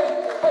to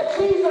twist, but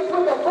Jesus,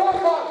 with the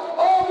forethought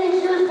all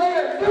these years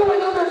later, knew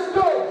and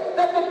understood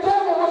that the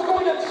devil was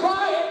going to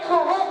try and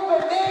corrupt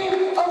the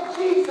name of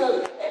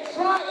Jesus and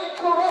try and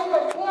corrupt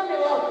the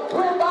formula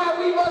whereby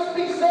we must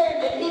be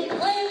saved, and he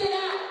planned it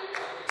out.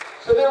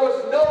 So there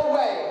was no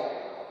way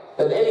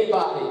that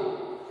anybody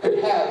could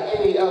have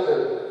any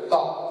other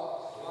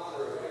thought.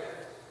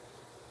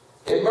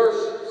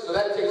 Immersion, so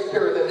that takes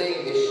care of the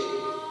name issue.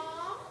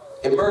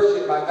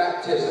 Immersion by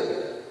baptism.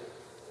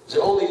 It's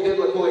the only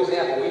biblical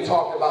example. We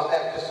talked about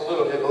that just a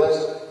little bit, but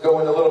let's go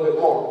in a little bit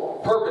more.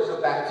 Purpose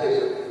of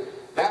baptism.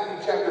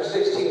 Matthew chapter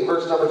 16,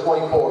 verse number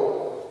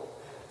 24.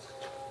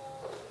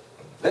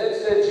 Then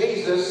said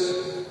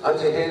Jesus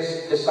unto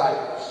his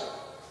disciples,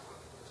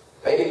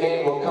 if any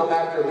man will come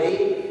after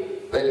me,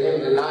 let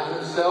him deny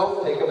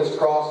himself, take up his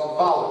cross, and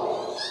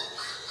follow me.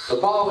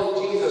 So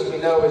following Jesus, we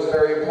know, is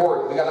very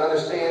important. We've got to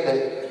understand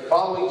that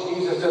following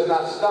Jesus does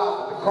not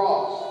stop at the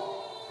cross,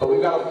 but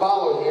we've got to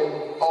follow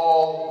him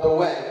all the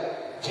way.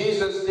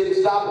 Jesus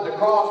didn't stop at the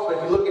cross, but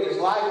if you look at his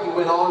life, he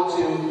went on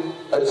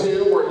to a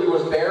tomb where he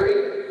was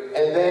buried,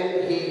 and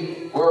then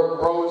he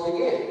rose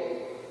again.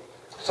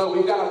 So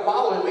we've got to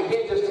follow him. We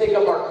can't just take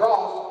up our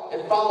cross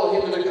and follow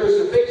him to the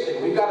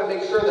crucifixion. We've got to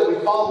make sure that we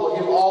follow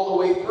him all the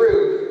way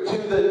through to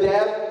the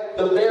death,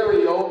 the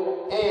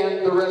burial,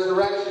 and the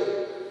resurrection.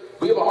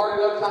 We have a hard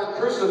enough time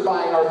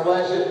crucifying our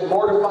flesh and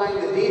mortifying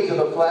the deeds of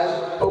the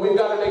flesh, but we've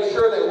got to make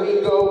sure that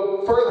we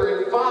go further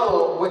and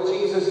follow what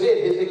Jesus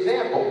did, his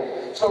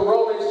example. So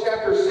Romans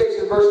chapter 6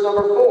 and verse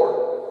number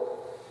 4.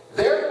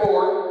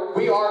 Therefore,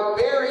 we are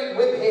buried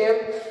with him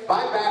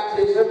by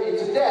baptism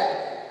into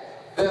death,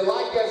 that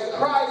like as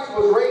Christ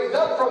was raised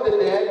up from the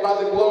dead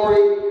by the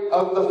glory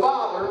of the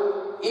Father,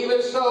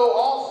 even so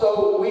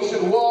also we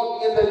should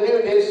walk in the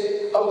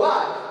newness of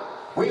life.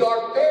 We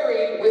are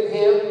buried with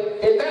him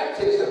in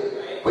baptism.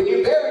 When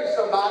you bury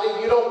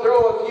somebody, you don't throw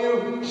a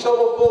few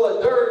shovelful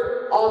of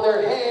dirt on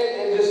their head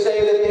and just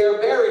say that they are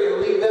buried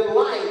and leave them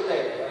lying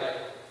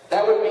there.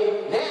 That would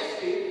be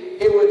nasty.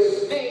 It would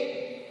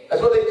stink.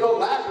 That's what they told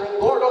Lazarus.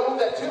 Lord, don't move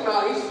that tomb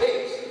out. He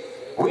stinks.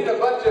 We had a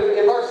bunch of,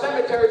 if our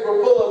cemeteries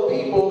were full of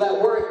people that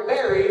weren't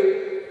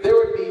buried, there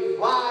would be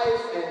flies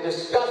and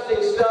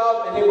disgusting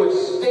stuff, and it would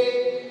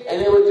stink,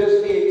 and it would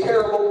just be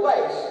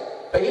place.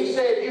 But he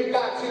said you've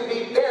got to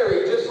be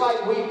buried, just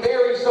like we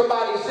bury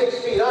somebody 6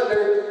 feet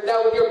under.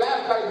 Now when you're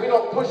baptized, we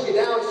don't push you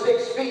down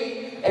 6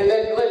 feet and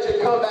then let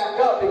you come back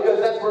up, because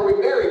that's where we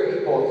bury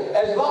people.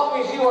 As long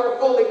as you are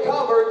fully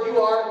covered, you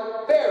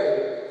are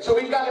buried. So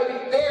we've got to be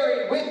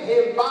buried with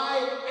him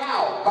by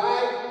how?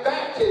 By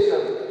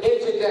baptism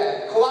into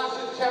death.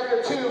 Colossians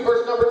chapter 2,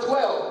 verse number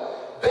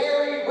 12.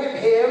 Buried with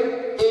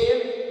him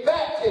in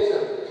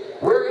baptism,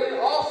 wherein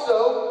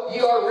also ye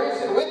are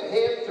risen with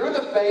him through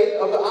the faith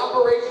of the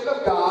operation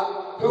of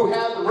God, who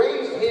hath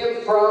raised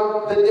him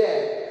from the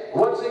dead.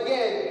 Once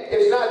again,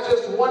 it's not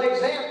just one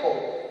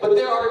example, but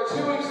there are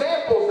two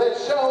examples that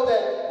show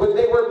that when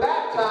they were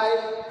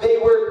baptized, they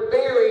were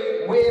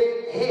buried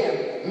with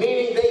him,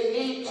 meaning they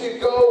need to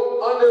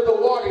go under the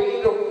water. You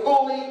need to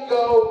fully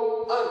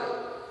go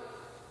under.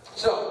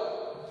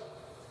 So,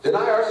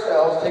 deny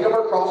ourselves, take up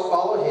our cross,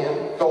 follow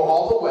him, go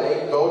all the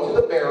way, go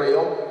to the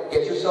burial,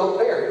 get yourself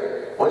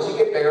buried. Once you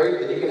get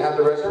buried, then you can have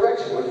the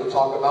resurrection, which we'll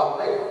talk about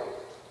later.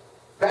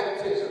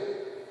 Baptism.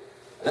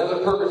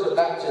 Another purpose of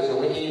baptism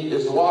we need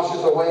is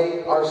washes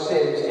away our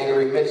sins and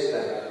remits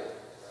them.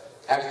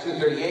 Acts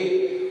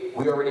 2:38,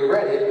 we already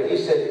read it, but he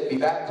said, be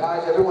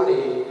baptized, every one of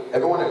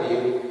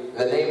you, in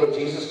the name of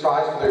Jesus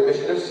Christ for the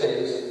remission of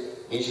sins,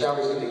 ye shall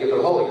receive the gift of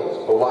the Holy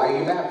Ghost. But why are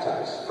you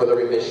baptized? For the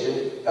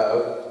remission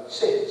of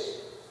sins.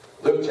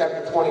 Luke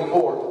chapter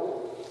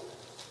 24,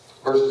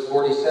 verses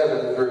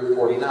 47 through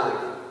 49.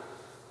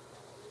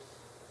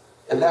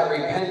 And that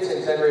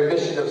repentance and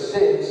remission of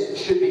sins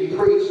should be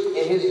preached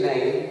in his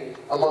name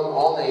among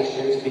all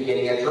nations,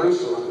 beginning at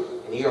Jerusalem.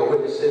 And ye are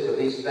witnesses of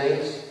these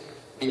things.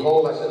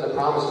 Behold, I send the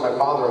promise of my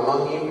Father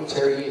among you.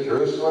 Tarry ye in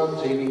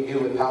Jerusalem, till ye be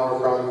endued with power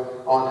from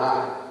on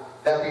high.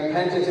 That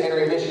repentance and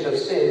remission of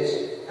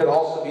sins could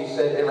also be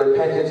said, and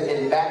repentance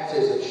and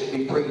baptism should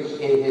be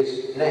preached in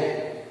his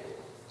name.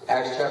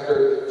 Acts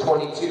chapter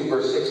 22,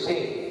 verse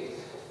 16.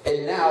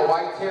 And now,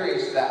 why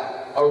tarriest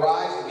thou?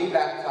 Arise and be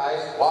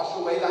baptized, wash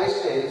away thy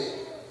sins,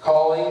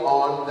 calling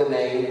on the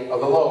name of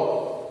the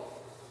Lord.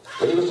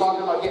 When he was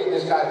talking about getting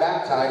this guy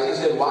baptized, he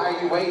said, why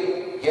are you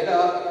waiting? Get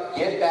up,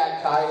 get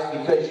baptized,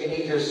 because you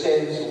need your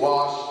sins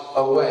washed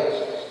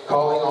away.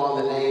 Calling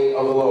on the name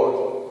of the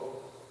Lord.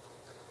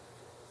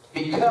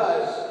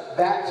 Because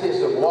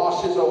baptism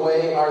washes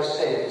away our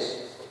sins,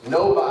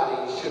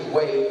 nobody should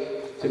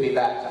wait to be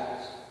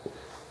baptized.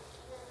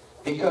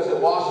 Because it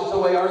washes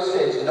away our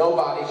sins,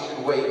 nobody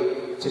should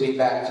wait to be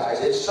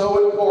baptized. It's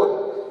so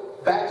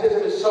important.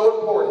 Baptism is so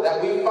important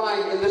that we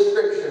find in the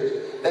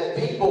scriptures that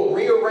people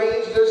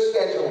rearranged their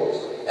schedules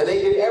and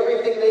they did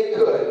everything they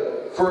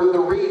could for the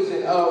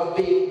reason of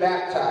being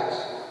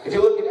baptized. If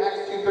you look at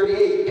Acts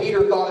 2:38,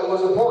 Peter thought it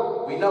was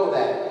important. We know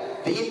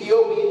that. The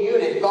Ethiopian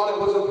eunuch thought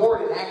it was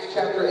important in Acts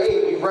chapter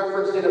 8. We've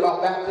referenced it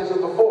about baptism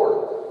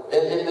before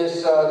in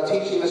this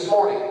teaching this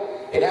morning.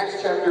 In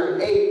Acts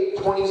chapter 8,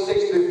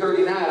 26 through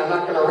 39, I'm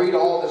not going to read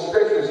all the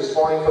scriptures this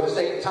morning for the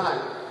sake of time.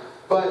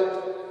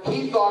 But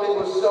he thought it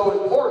was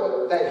so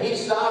important that he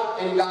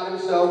stopped and got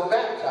himself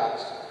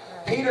baptized.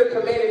 Peter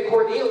commanded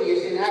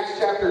Cornelius in Acts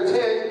chapter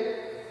 10.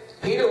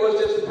 Peter was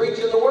just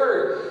preaching the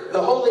word.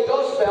 The Holy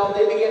Ghost fell.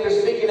 They began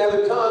to speak in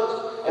other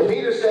tongues. And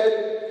Peter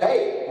said,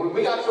 hey,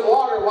 we got some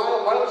water. Why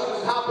don't you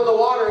just hop in the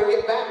water and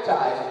get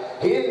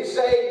baptized? He didn't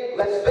say,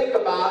 let's think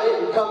about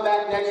it and come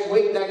back next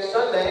week, next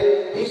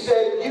Sunday. He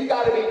said, you've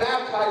got to be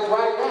baptized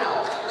right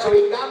now. So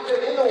he got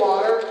them in the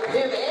water,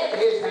 him and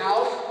his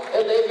house,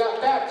 and they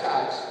got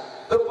baptized.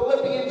 The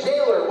Philippian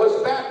jailer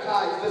was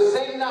baptized the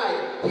same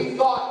night. He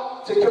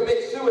thought to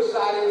commit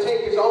suicide and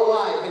take his own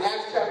life in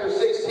Acts chapter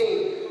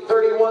 16,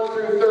 31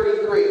 through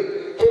 33.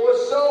 It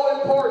was so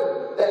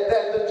important that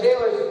the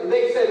jailers,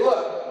 they said,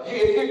 look,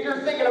 if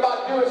you're thinking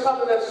about doing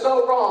something that's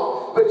so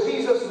wrong, but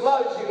Jesus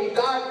loves you, he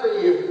died for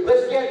you,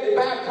 let's get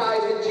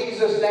baptized in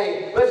Jesus'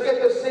 name. Let's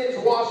get the sins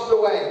washed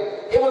away.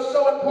 It was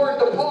so important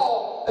to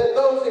Paul that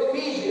those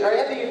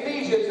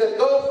Ephesians, that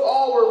those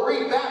all were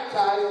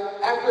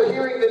rebaptized after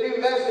hearing the new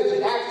message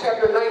in Acts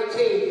chapter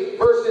 19,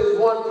 verses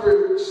 1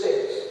 through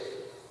 6.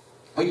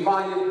 We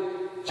find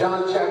in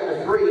John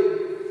chapter 3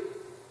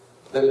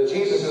 that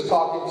Jesus is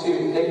talking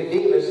to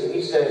Nicodemus, and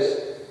he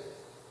says,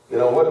 you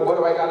know, what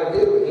do I got to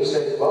do? And he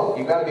said, well,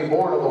 you've got to be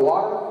born of the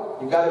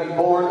water. You've got to be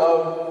born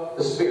of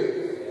the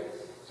Spirit.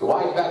 So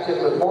why is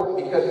baptism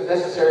important? Because it's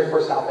necessary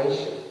for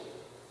salvation.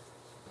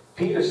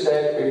 Peter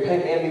said,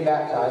 repent and be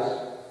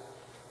baptized.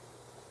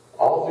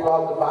 All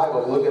throughout the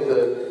Bible, look at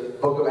the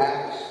book of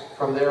Acts.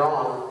 From there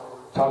on,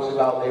 talks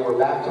about they were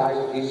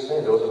baptized in Jesus'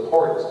 name. It was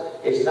important.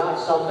 It's not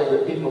something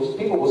that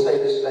people will say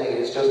this thing.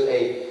 It's just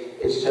a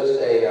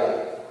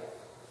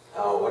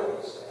what did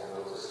he say?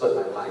 Slip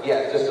my mind. Yeah,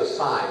 it's just a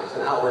sign. It's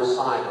an outward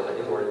sign of an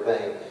inward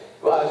thing.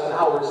 Well, it's an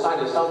outward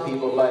sign to some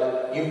people,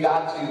 but you've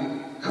got to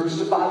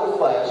crucify the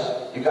flesh.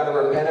 You've got to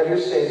repent of your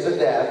sins to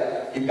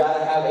death. You've got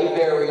to have a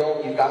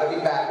burial. You've got to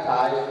be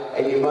baptized,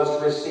 and you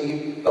must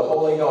receive the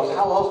Holy Ghost.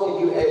 How else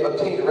can you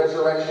obtain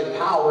resurrection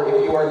power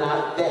if you are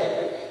not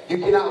dead? You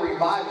cannot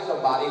revive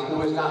somebody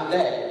who is not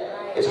dead.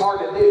 It's hard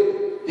to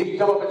do. You can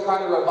come up and try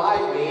to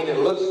revive me, and it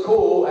looks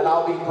cool, and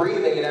I'll be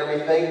breathing and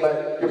everything,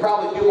 but you'll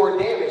probably do more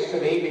damage to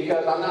me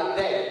because I'm not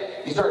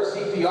dead. You start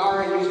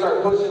CPRing, you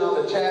start pushing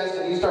on the chest,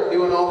 and you start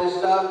doing all this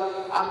stuff.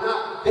 I'm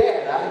not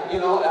dead.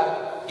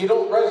 You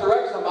don't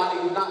resurrect somebody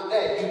who's not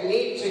dead. You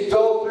need to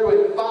go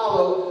through and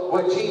follow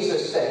what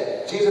Jesus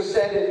said. Jesus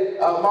said in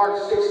Mark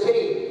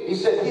 16, he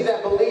said, "He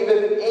that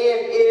believeth and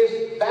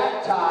is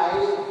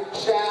baptized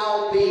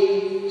shall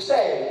be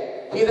saved.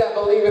 He that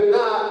believeth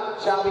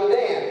not shall be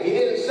damned." He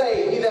didn't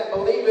say, "He that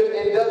believeth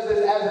and does this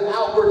as an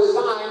outward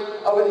sign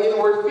of an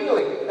inward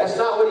feeling." That's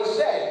not what he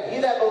said. "He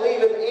that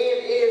believeth and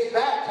is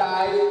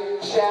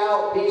baptized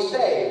shall be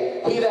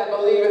saved. He that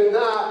believeth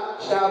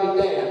not shall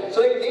be damned."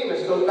 So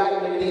Nicodemus goes back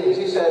to Nicodemus.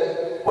 He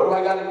says, "What do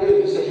I got to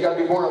do?" He said, "You got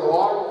to be born of the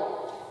water.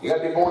 You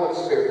got to be born of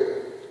the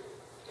Spirit."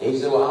 And he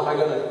said, "Well, how am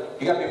I going to,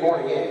 you got to be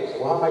born again." He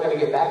said, "Well, how am I going to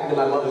get back into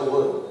my mother's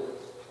womb?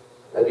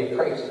 That'd be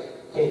crazy.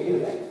 You can't do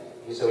that."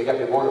 He said, "We got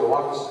to be born of the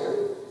water and the Spirit."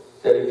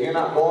 That if you're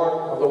not born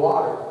of the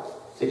water,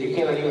 that you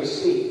cannot even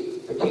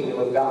see the kingdom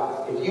of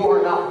God. If you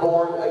are not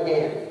born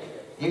again,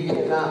 you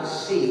cannot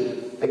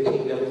see the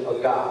kingdom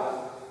of God.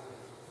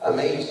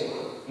 Amazing.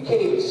 You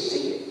can't even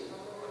see it.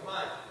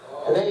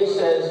 And then he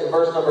says in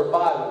verse number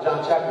 5 of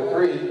John chapter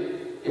 3,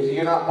 if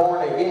you're not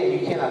born again,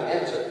 you cannot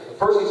enter.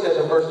 First he says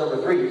in verse number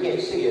 3, you can't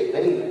see it.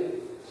 Then he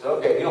says,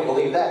 okay, if you don't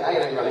believe that, now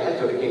you're not going to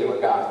enter the kingdom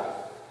of God.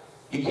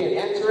 You can't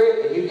enter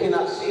it, and you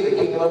cannot see the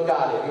kingdom of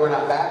God if you are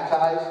not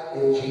baptized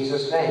in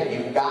Jesus' name.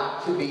 You've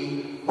got to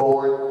be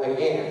born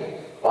again.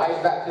 Why is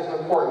baptism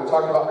important? We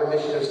talked about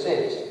remission of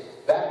sins.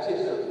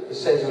 Baptism, it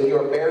says when you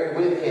are buried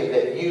with him,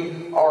 that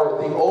you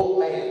are the old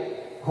man,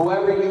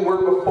 whoever you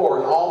were before,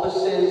 and all the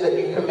sins that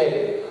you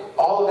committed.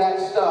 All of that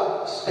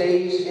stuff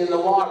stays in the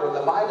water.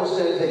 The Bible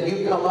says that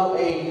you come up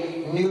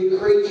a new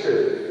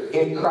creature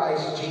in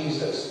Christ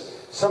Jesus.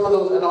 Some of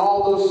those and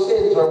all those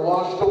sins are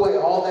washed away.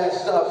 All that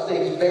stuff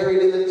stays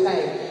buried in the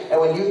tank. And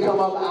when you come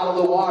up out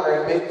of the water,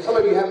 and some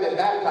of you haven't been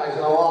baptized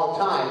in a long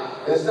time.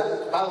 And it's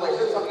not, by the way,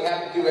 it's not something you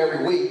have to do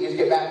every week. You just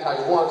get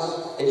baptized once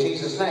in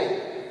Jesus' name.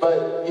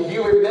 But if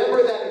you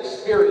remember that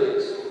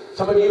experience,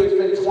 some of you it's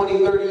been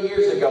 20, 30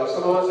 years ago.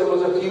 Some of us it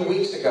was a few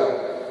weeks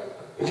ago.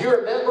 If you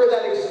remember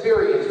that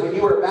experience when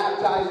you were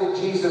baptized in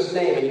Jesus'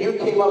 name and you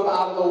came up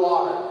out of the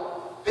water,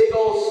 big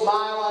old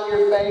smile on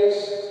your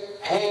face,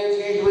 hands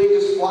usually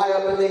just fly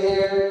up in the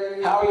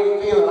air. How are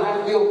you feeling?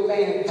 I feel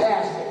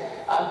fantastic.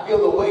 I feel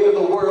the weight of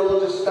the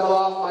world just fell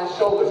off my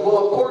shoulders.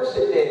 Well, of course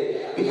it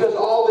did. Because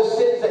all the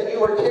sins that you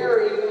were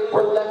carrying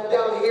were left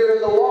down here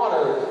in the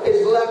water.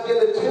 It's left in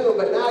the tomb.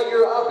 But now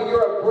you're up and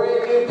you're a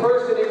brand new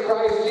person in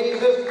Christ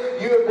Jesus.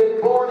 You have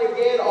been born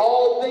again.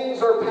 All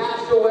things are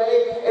passed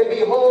away. And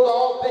behold,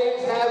 all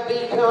things have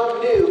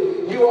become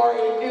new. You are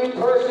a new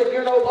person.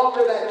 You're no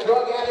longer that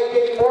drug addict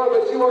anymore,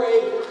 but you are a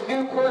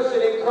new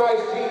person in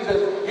Christ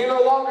Jesus. You're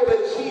no longer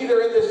the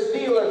cheater and the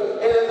stealer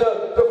and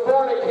the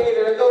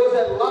fornicator and those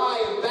that lie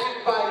and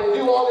backbite and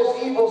do all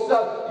this evil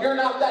stuff. You're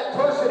not that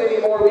person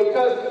anymore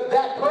because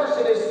that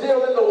person is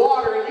still in the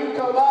water and you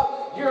come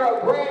up, you're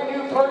a brand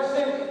new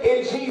person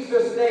in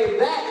Jesus' name.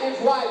 That is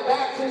why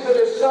baptism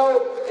is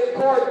so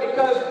important,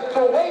 because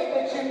the weight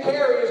that you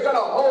carry is going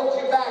to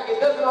hold you back. It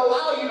doesn't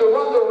allow you to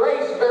run the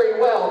race very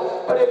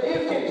well. But if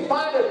you can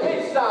find a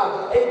pit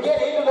stop and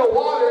get into the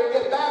water and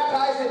get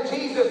baptized in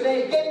Jesus'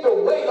 name, get the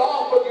weight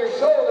off of your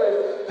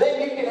shoulders,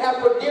 then you can have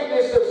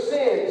forgiveness of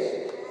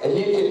sins and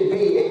you can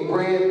be a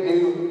brand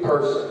new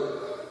person.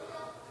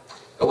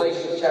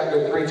 Galatians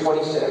chapter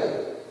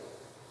 3:27.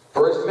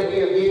 For as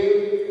many of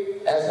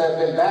you as have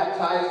been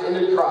baptized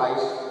into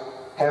Christ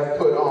have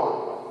put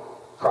on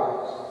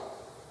Christ.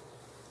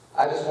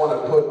 I just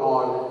want to put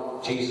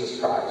on Jesus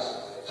Christ.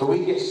 So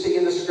we can see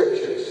in the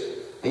scriptures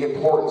the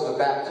importance of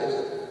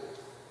baptism.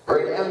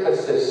 Great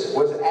emphasis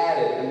was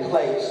added and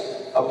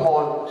placed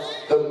upon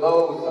the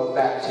mode of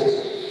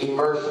baptism,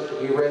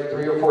 immersion. We read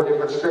 3 or 4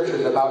 different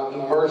scriptures about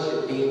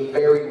immersion, being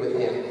buried with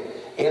him,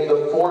 and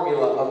the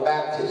formula of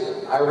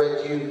baptism. I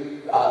read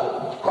you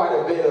quite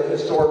a bit of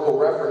historical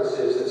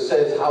references that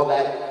says how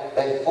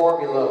that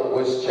formula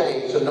was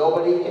changed. So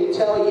nobody can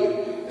tell you.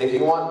 And if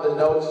you want the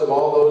notes of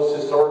all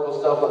those historical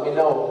stuff, let me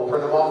know. We'll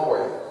print them off for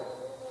you.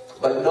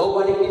 But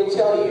nobody can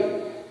tell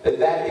you that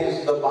that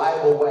is the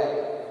Bible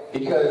way,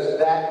 because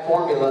that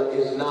formula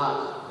is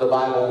not the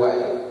Bible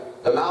way.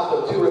 The mouth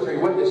of 2 or 3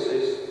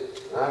 witnesses,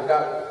 I've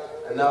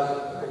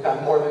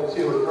got more than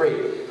 2 or 3.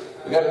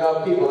 We got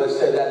enough people that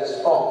said that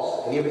is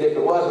false. And even if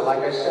it wasn't, like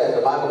I said,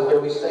 the Bible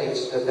clearly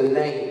states that the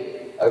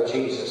name of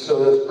Jesus.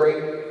 So there's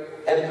great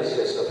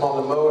emphasis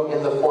upon the mode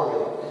and the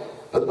formula.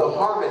 But the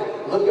harmony,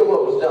 look at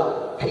what was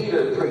done.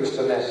 Peter preached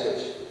the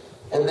message.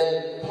 And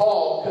then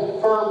Paul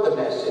confirmed the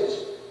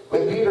message.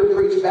 When Peter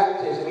preached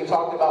baptism, he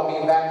talked about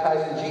being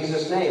baptized in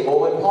Jesus' name. Well,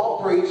 when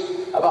Paul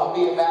preached about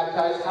being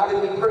baptized, how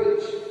did he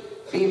preach?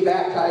 Being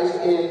baptized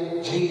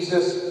in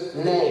Jesus'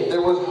 name.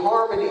 There was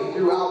harmony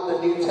throughout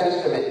the New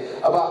Testament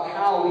about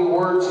how we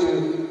were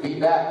to be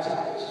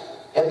baptized.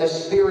 And the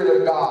Spirit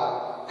of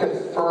God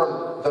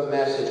confirmed the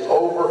message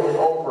over and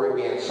over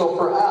again. So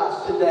for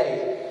us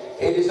today,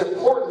 it is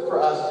important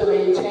for us to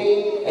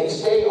maintain and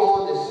stay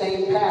on the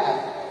same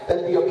path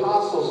that the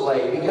apostles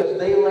laid, because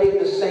they laid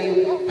the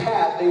same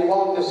path, they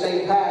walked the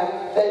same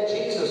path that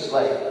Jesus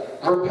laid.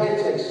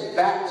 Repentance,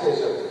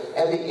 baptism,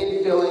 and the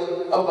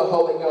infilling of the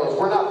Holy Ghost.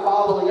 We're not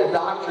following a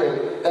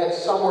doctrine that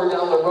somewhere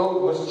down the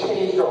road was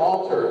changed or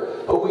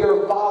altered, but we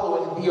are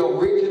following the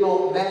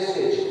original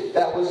message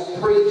that was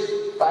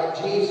preached by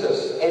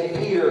Jesus and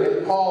Peter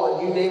and Paul,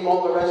 and you name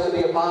all the rest of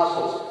the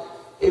apostles.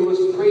 It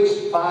was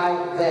preached by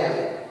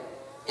them.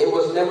 It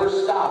was never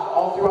stopped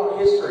all throughout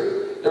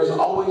history. There's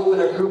always been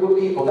a group of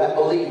people that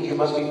believed you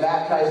must be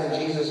baptized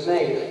in Jesus'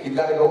 name. You've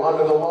got to go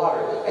under the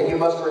water, and you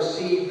must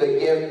receive the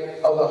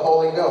gift of the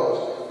Holy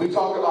Ghost. We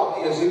talk about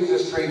the Azusa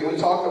Street. We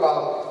talk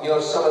about,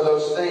 some of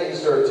those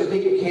things, or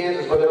Topeka,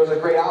 Kansas, where there was a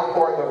great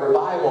outpouring of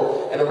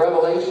revival and a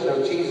revelation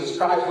of Jesus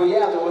Christ. Well,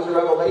 yeah, there was a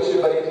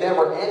revelation, but it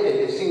never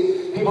ended.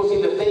 People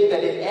seem to think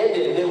that it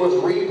ended and it was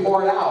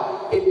re-poured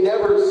out. It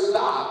never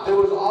stopped. There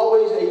was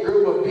always a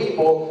group of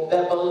people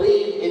that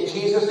believed in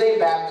Jesus' name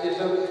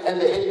baptism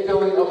and the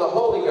infilling of the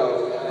Holy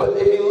Ghost. But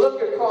if you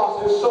look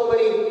across, there's so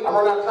many, I'm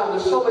running out of time,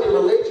 there's so many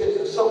religions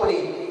and so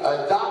many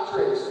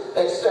doctrines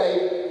that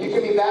say you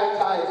can be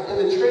baptized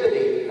in the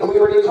Trinity. And we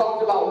already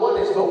talked about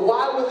oneness, but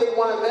why would they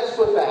want to mess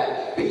with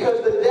that?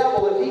 Because the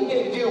devil, if he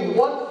can do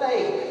one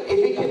thing,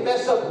 if he can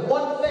mess up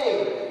one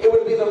thing, it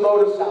would be the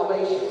mode of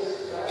salvation.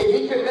 If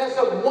he can mess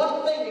up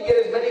one thing to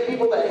get as many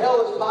people to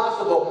hell as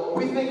possible,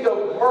 we think of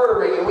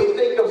murdering and we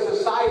think of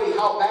society,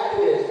 how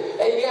bad it is.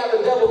 And yeah,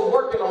 the devil's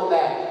working on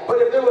that.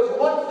 But if there was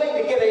one thing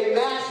to get a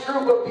mass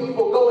group of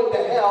people going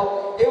to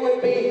hell, it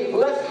would be,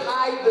 let's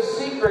hide the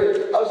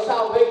secret of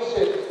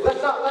salvation.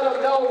 Let's not let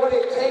them know what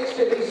it takes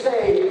to be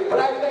saved. But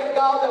I thank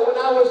God that when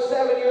I was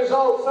 7 years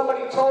old,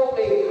 somebody told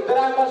me that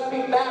I must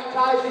be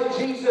baptized in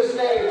Jesus'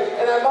 name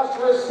and I must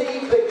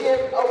receive the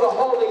gift of the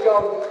Holy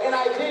Ghost. And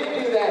I did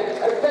do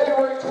that. On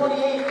February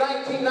 28,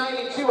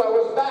 1992, I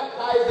was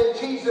baptized in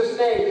Jesus'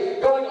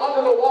 name, going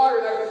under the water,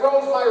 and I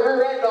froze my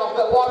rear end off.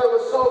 That water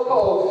was so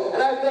cold.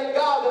 And I thank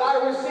God that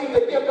I received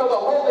the gift of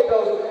the Holy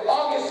Ghost.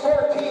 August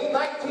 14,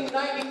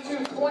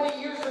 1992,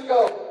 20 years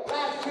ago,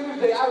 last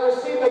Tuesday, I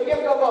received the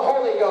gift of the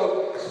Holy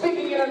Ghost,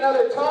 speaking in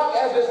another tongue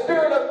as the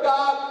Spirit of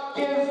God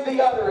gives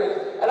the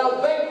utterance. And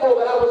I'm thankful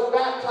that I was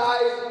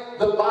baptized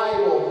the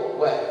Bible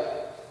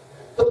way.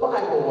 The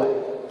Bible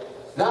way.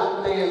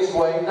 Not man's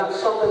way, not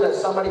something that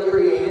somebody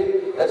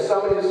created, that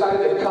somebody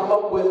decided to come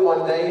up with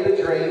one day in a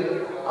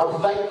dream.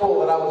 I'm thankful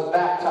that I was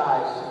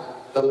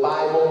baptized the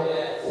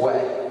Bible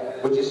way.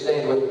 Would you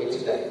stand with me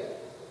today?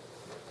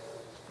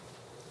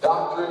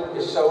 Doctrine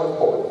is so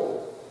important.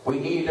 We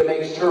need to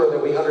make sure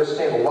that we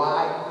understand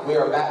why we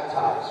are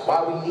baptized,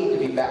 why we need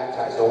to be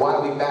baptized, and why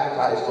we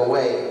baptize the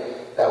way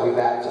that we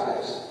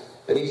baptize.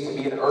 There needs to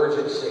be an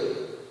urgency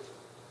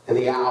in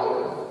the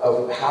hour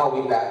of how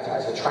we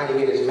baptize and trying to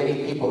get as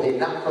many people in,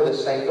 not for the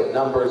sake of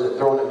numbers and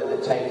throwing them in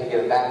the tank to get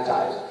them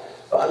baptized,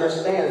 but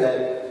understand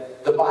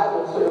that the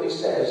Bible clearly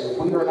says if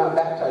we are not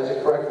baptized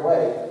the correct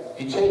way,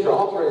 if you change your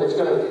altar,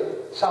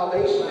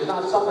 salvation is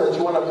not something that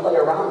you want to play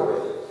around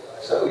with.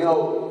 So,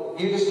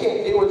 you just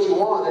can't do what you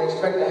want and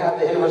expect to have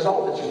the end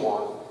result that you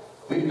want.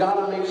 We've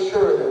got to make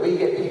sure that we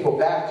get people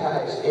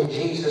baptized in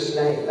Jesus'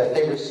 name, that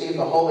they receive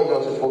the Holy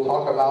Ghost, which we'll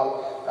talk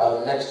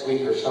about next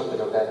week or something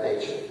of that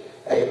nature.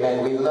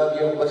 Amen. We love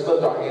you. Let's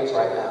lift our hands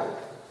right now.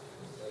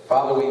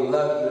 Father, we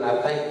love you and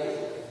I thank you,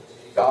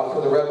 God,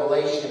 for the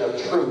revelation of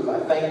truth. I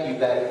thank you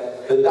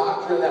that the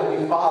doctrine that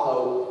we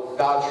follow,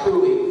 God,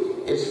 truly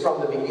is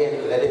from the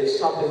beginning, that it's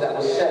something that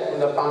was set from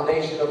the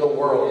foundation of the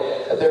world,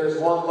 that there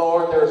is one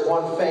Lord, there is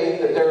one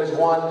faith, that there is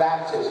one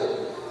baptism.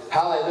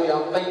 Hallelujah.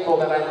 I'm thankful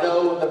that I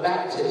know the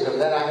baptism,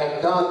 that I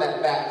have done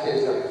that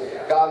baptism.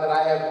 God, that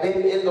I have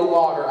been in the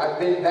water, I've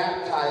been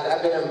baptized,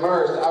 I've been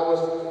immersed, I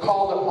was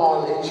called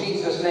upon in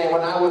Jesus' name.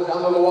 When I was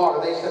under the water,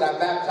 they said, I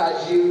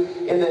baptize you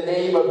in the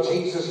name of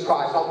Jesus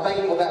Christ. I'm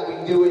thankful that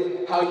we do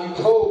it how you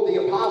told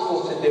the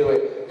apostles to do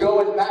it.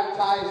 Go and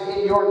baptize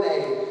in your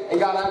name. And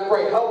God, I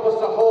pray, help us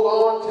to hold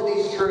on to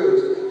these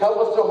truths. Help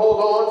us to hold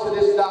on to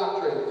this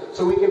doctrine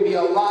so we can be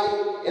a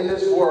light in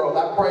this world.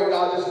 I pray,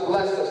 God, just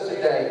bless us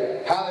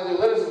today. Hallelujah.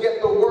 Let us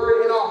get the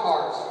word in our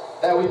hearts,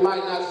 that we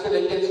might not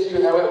sin against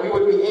you, that we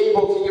would be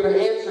able to give an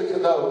answer to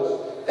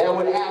those that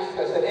would ask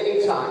us at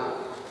any time.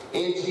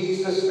 In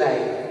Jesus'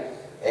 name,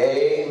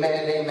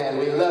 amen, amen.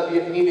 We love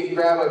you. If you need to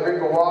grab a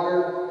drink of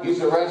water, use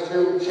the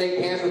restroom, shake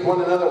hands with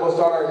one another. We'll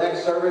start our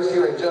next service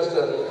here in just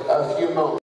a few moments.